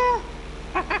 yes, so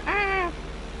I hope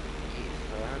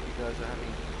you guys are having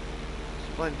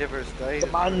a splendiferous day.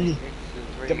 Come on.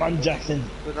 Come on, Jackson.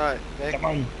 Good night, Beck. Come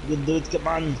on. You can do it. Come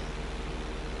on.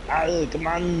 Come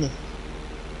on.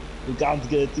 You can't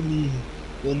get to me.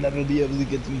 You'll never be able to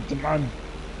get to me. Come on.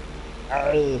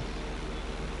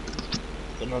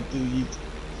 Cannot do it.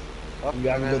 Oh, You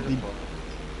haven't got the-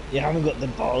 You haven't got the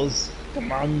balls.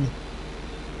 Come on.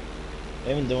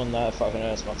 Even doing that fucking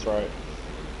hurts my throat.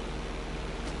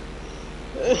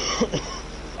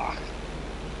 Fuck.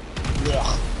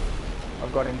 Ugh.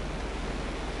 I've got him.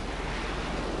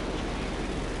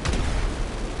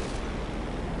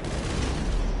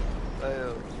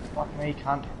 Oh, Fuck me,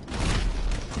 cunt.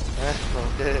 well,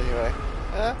 I'm dead anyway.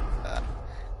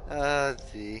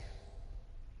 Gee.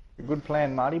 A good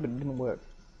plan, Marty, but it didn't work.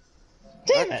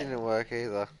 Damn That it. didn't work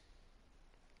either.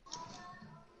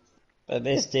 But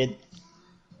this did.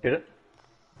 Did it?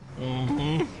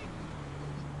 Mm-hmm.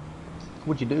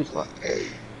 What'd you do, slut?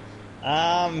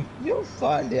 You'll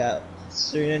find out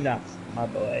soon enough, my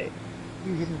boy.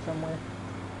 You hidden somewhere?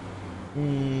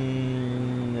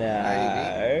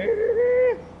 No.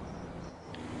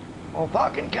 Oh,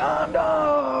 fucking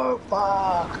condo!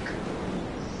 Fuck!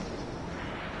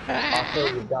 I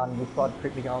thought you'd done. You tried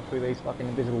quickly going through these fucking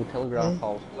invisible telegraph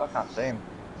poles. I can't see him.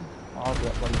 Oh, I've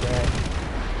got bloody bad.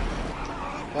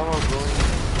 Come on, Gordon.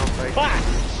 Not break. Fuck!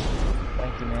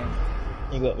 Thank you, man.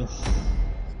 You got me.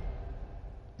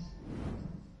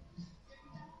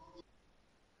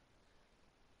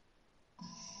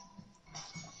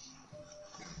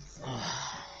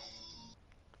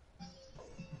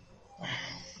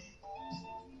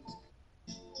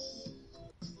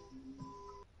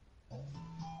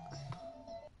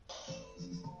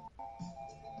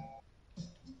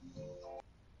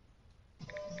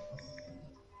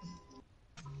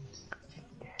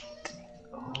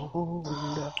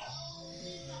 Oh,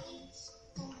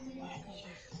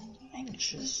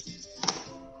 Anxious.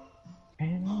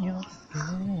 in your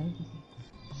skin.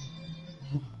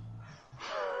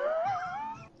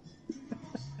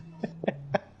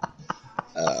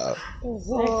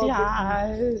 Sexy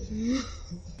eyes.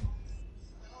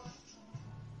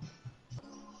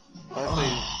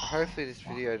 Hopefully this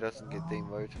video doesn't get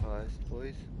demonetized,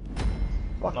 boys.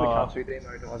 Fuck, we can't see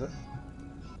demonetize it.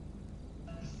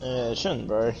 Yeah, it shouldn't,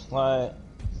 bro. Like,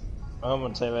 I'm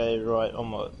on TV, right?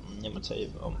 I'm on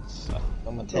TV. I'm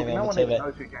on Look, TV. no I'm on one even TV.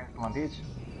 knows who James Blunt is.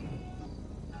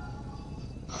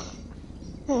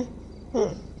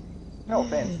 No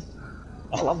offense.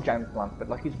 I love James Blunt, but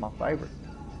like, he's my favourite.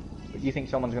 But you think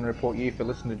someone's going to report you for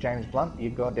listening to James Blunt?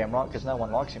 You're goddamn right, because no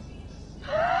one likes him.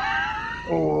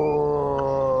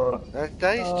 Oh.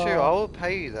 That is true. I will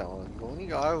pay you that one, Gordon.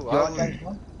 You like James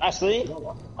Blunt? Actually,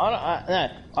 No.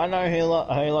 I know who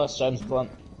likes James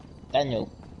Blunt. Daniel.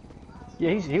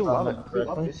 Yeah, he'll love it. He'll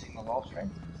love correctly. this thing on live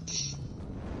stream.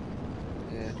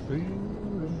 Yeah.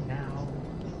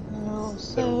 Now,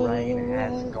 the rain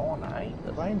has gone, eh?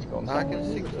 The rain's gone. I can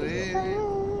see clearly now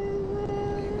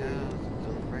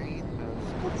the rain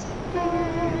has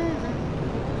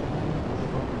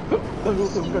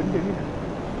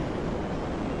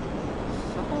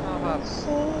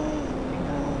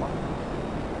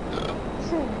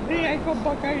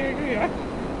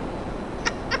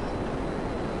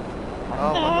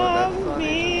Oh my god, that's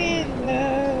funny.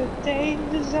 the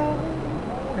danger zone.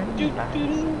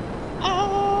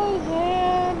 I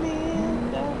am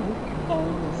in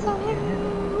the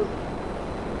zone.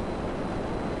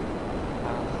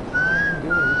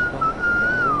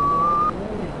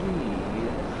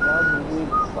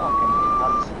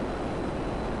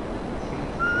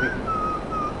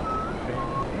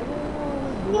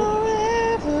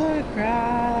 Forever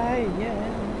crying.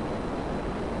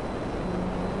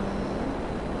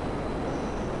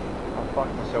 I'll fuck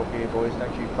myself here, boys.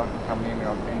 Don't you fucking come near me.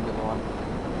 I'll end the line.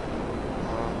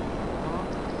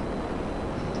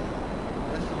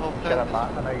 That's the whole Shut up, purpose.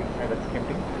 Mark. I know you know that's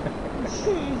tempting.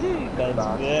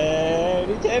 That's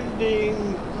very tempting.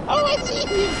 Oh, I see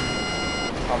you.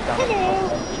 I've done Hello.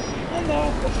 it.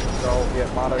 So, yeah,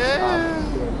 Mardo,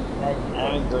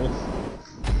 Angry.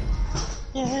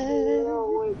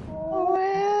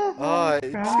 Oh,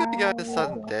 it's gonna go to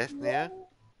sudden death now.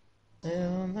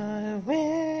 On my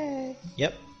way.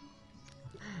 Yep.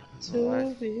 To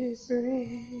Nice. be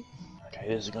free. Okay,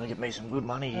 this is gonna get me some good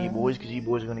money, you boys, because you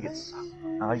boys are gonna get sucked.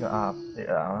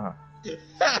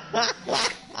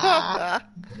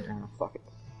 Fuck it.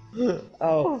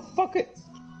 Oh, fuck it.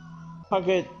 Fuck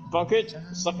it, fuck it.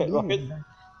 Suck it, rocket.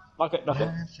 Fuck it,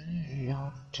 rocket.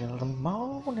 Till the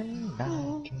morning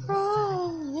light.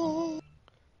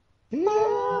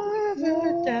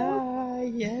 Never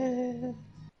die, yeah.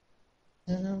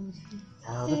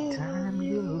 How the time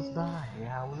goes by,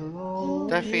 I will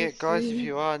always Don't forget, guys, if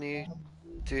you are new,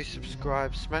 do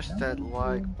subscribe, smash that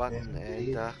like button,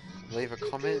 and leave a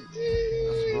comment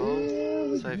as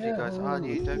well. So if you guys are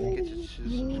new, don't forget to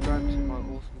subscribe to my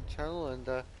awesome channel, and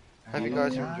hope you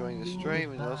guys are enjoying the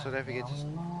stream, and also don't forget to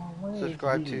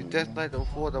subscribe to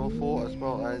DeathKnight0444 as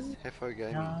well as Hefo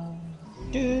Gaming.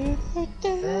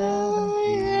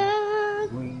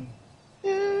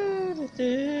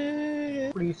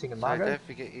 What are you singing, So Margot? don't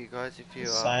forget, you guys, if you are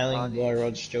Sailing new, by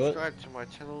Rod Stewart. subscribe to my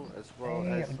channel as well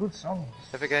Hey, as a good song.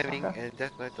 Hefo Gaming Sucker. and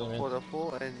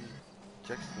DeathKnight0444 and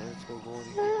Jackson underscore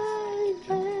Gordon.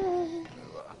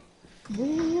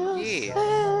 Yeah.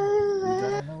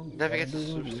 Don't forget to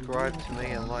subscribe to me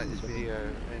and like this video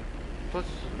and put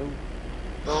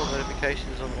bell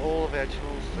notifications on all of our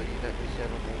channels so you don't miss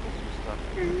out on all this stuff.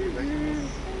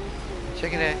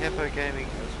 Checking out Hefo Gaming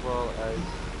as well as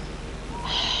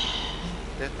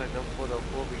Death Note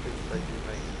 4.4 because they do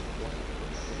make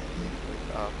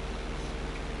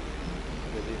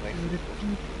they do make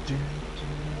some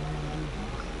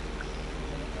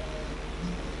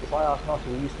If I ask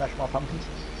nicely, will you smash my pumpkins?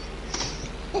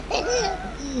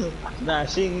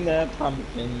 Smashing the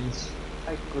pumpkins.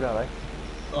 Hey, good are they?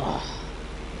 Oh,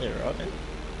 they're right.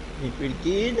 You pretty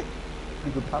good?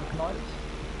 Pretty good pumpkiniters?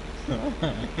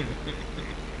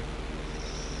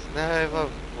 No, my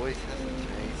voice hasn't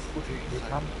changed. Put your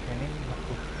pumpkin in my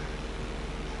bush.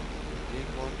 Big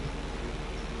one.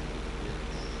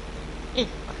 I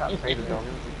can't say the dog.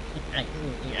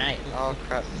 Oh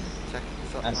crap. Check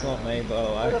this up. That's not me, by the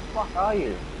Where way. the fuck are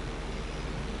you?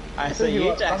 I see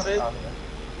you, Jackson.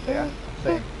 Yeah, I'm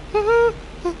seeing.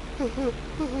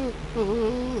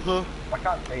 I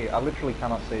can't see you. I literally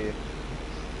cannot see you.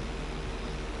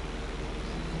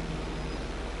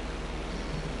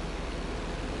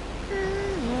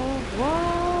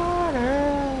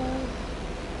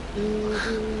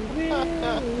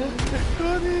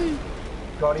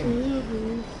 Got him.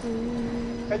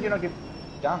 How'd you not get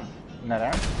done in that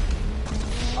Aaron?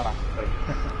 Oh, no,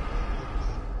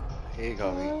 Here you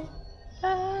go, me.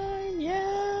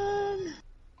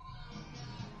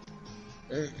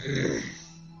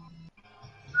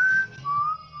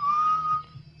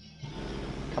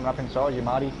 Coming up inside you,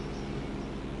 Marty.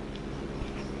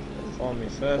 Find me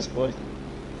first, boy.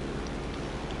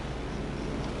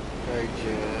 Go,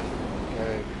 Jeff. Go.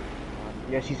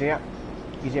 Yes, he's out.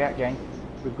 He's out, gang.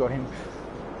 We've got him.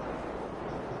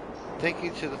 Thank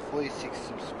you to the 46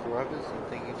 subscribers and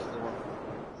thank you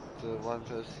to the one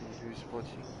person who's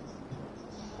watching.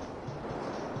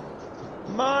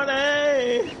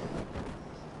 Money!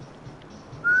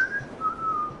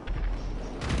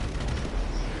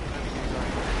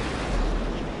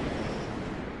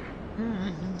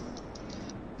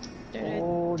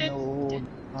 Oh no,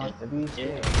 not the beast.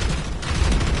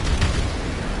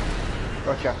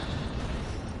 Gotcha.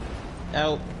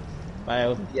 Help.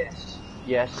 Failed. Yes.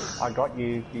 Yes, I got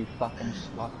you, you fucking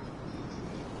slut.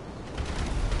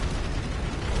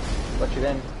 Got you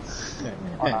then.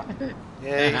 Oh, no.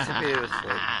 Yeah, he's a bit of a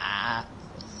sleep.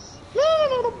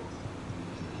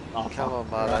 Oh, Come on,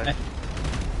 Marlo.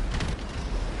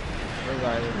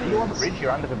 You're on the bridge,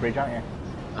 you're under the bridge, aren't you?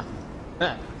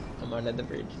 I'm under the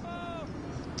bridge.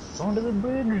 Under the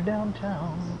bridge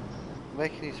downtown.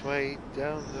 Making his way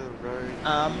down the road.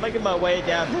 I'm making my way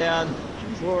downtown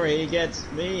before he gets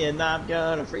me, and I'm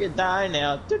gonna freaking die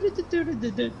now. Well, no,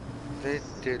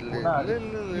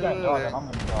 you don't die, then I'm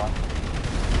gonna die.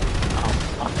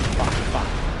 Fuck.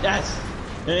 Yes!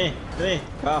 Me.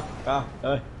 Car.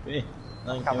 Me.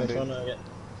 Coming, Nothing dude. too much.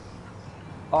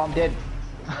 Oh, I'm dead.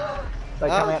 They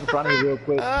come out in front of you real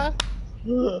quick.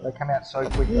 They come out so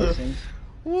quick, those things.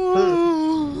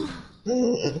 Woo!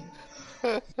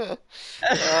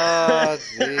 Ah,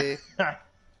 dear.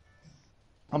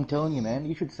 I'm telling you, man,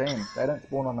 you should see them. They don't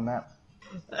spawn on the map.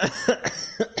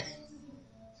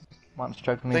 Mine's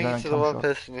choking me. Thank you to the one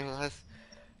person who has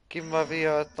given my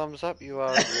video a thumbs up. You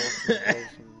are an awesome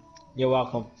person. You're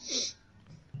welcome.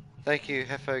 Thank you,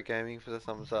 Hefo Gaming, for the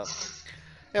thumbs up.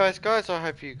 Anyways, guys, I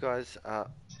hope you guys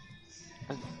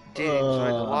did enjoy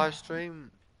the live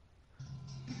stream.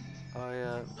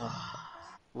 I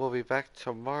will be back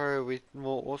tomorrow with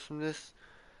more awesomeness.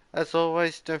 As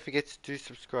always, don't forget to do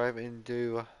subscribe and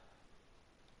do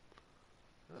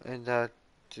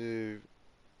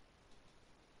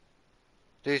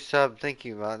sub. Thank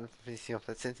you, Martin, for finishing off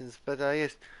that sentence. But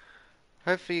yes,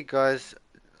 hopefully you guys.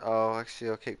 Oh,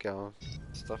 actually, I'll keep going.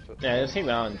 Stuff it. Yeah, just keep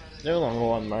going. Do a longer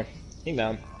one, bro. Keep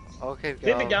going. I'll keep Keep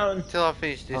it going going. till I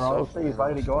finish this Alright, we'll off. see you And I'll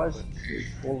later, stop guys. it.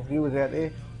 All the viewers out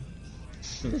there.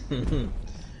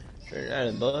 Straight out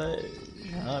of the bush.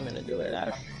 I'm gonna do it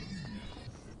out.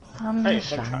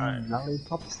 Sunshine,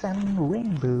 lollipops and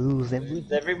rainbows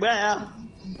Everywhere.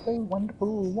 so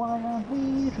wonderful while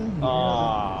we together.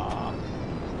 Ah.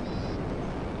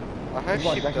 I hope You've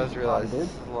got she Jack does and realise Spidey, this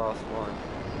dude. is the last one.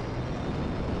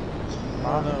 I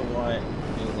don't know why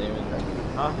he's even.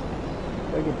 Huh?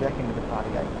 Go get Jack into the party,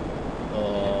 eh?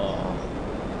 Oh.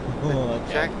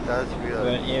 Okay. Jack does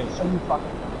realise. But you.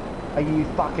 Are you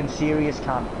fucking serious,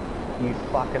 cunt? You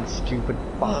fucking stupid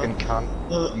fucking cunt.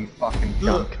 You fucking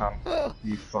dumb cunt.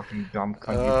 You fucking dumb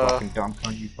cunt. You fucking dumb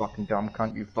cunt. You fucking dumb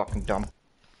cunt. You fucking dumb.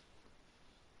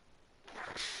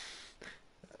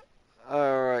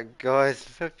 Alright, guys,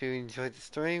 hope you enjoyed the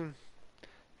stream.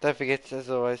 Don't forget, as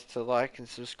always, to like and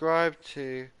subscribe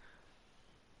to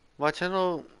my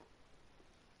channel.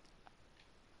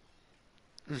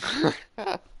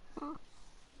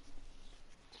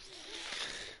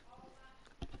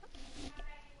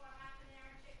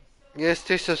 Yes,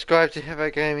 do subscribe to Hero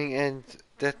Gaming and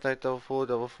Death Note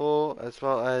 4444, as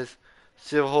well as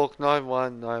Silverhawk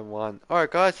 9191.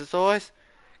 Alright, guys, as always,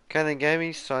 Canon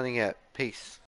Gaming signing out. Peace.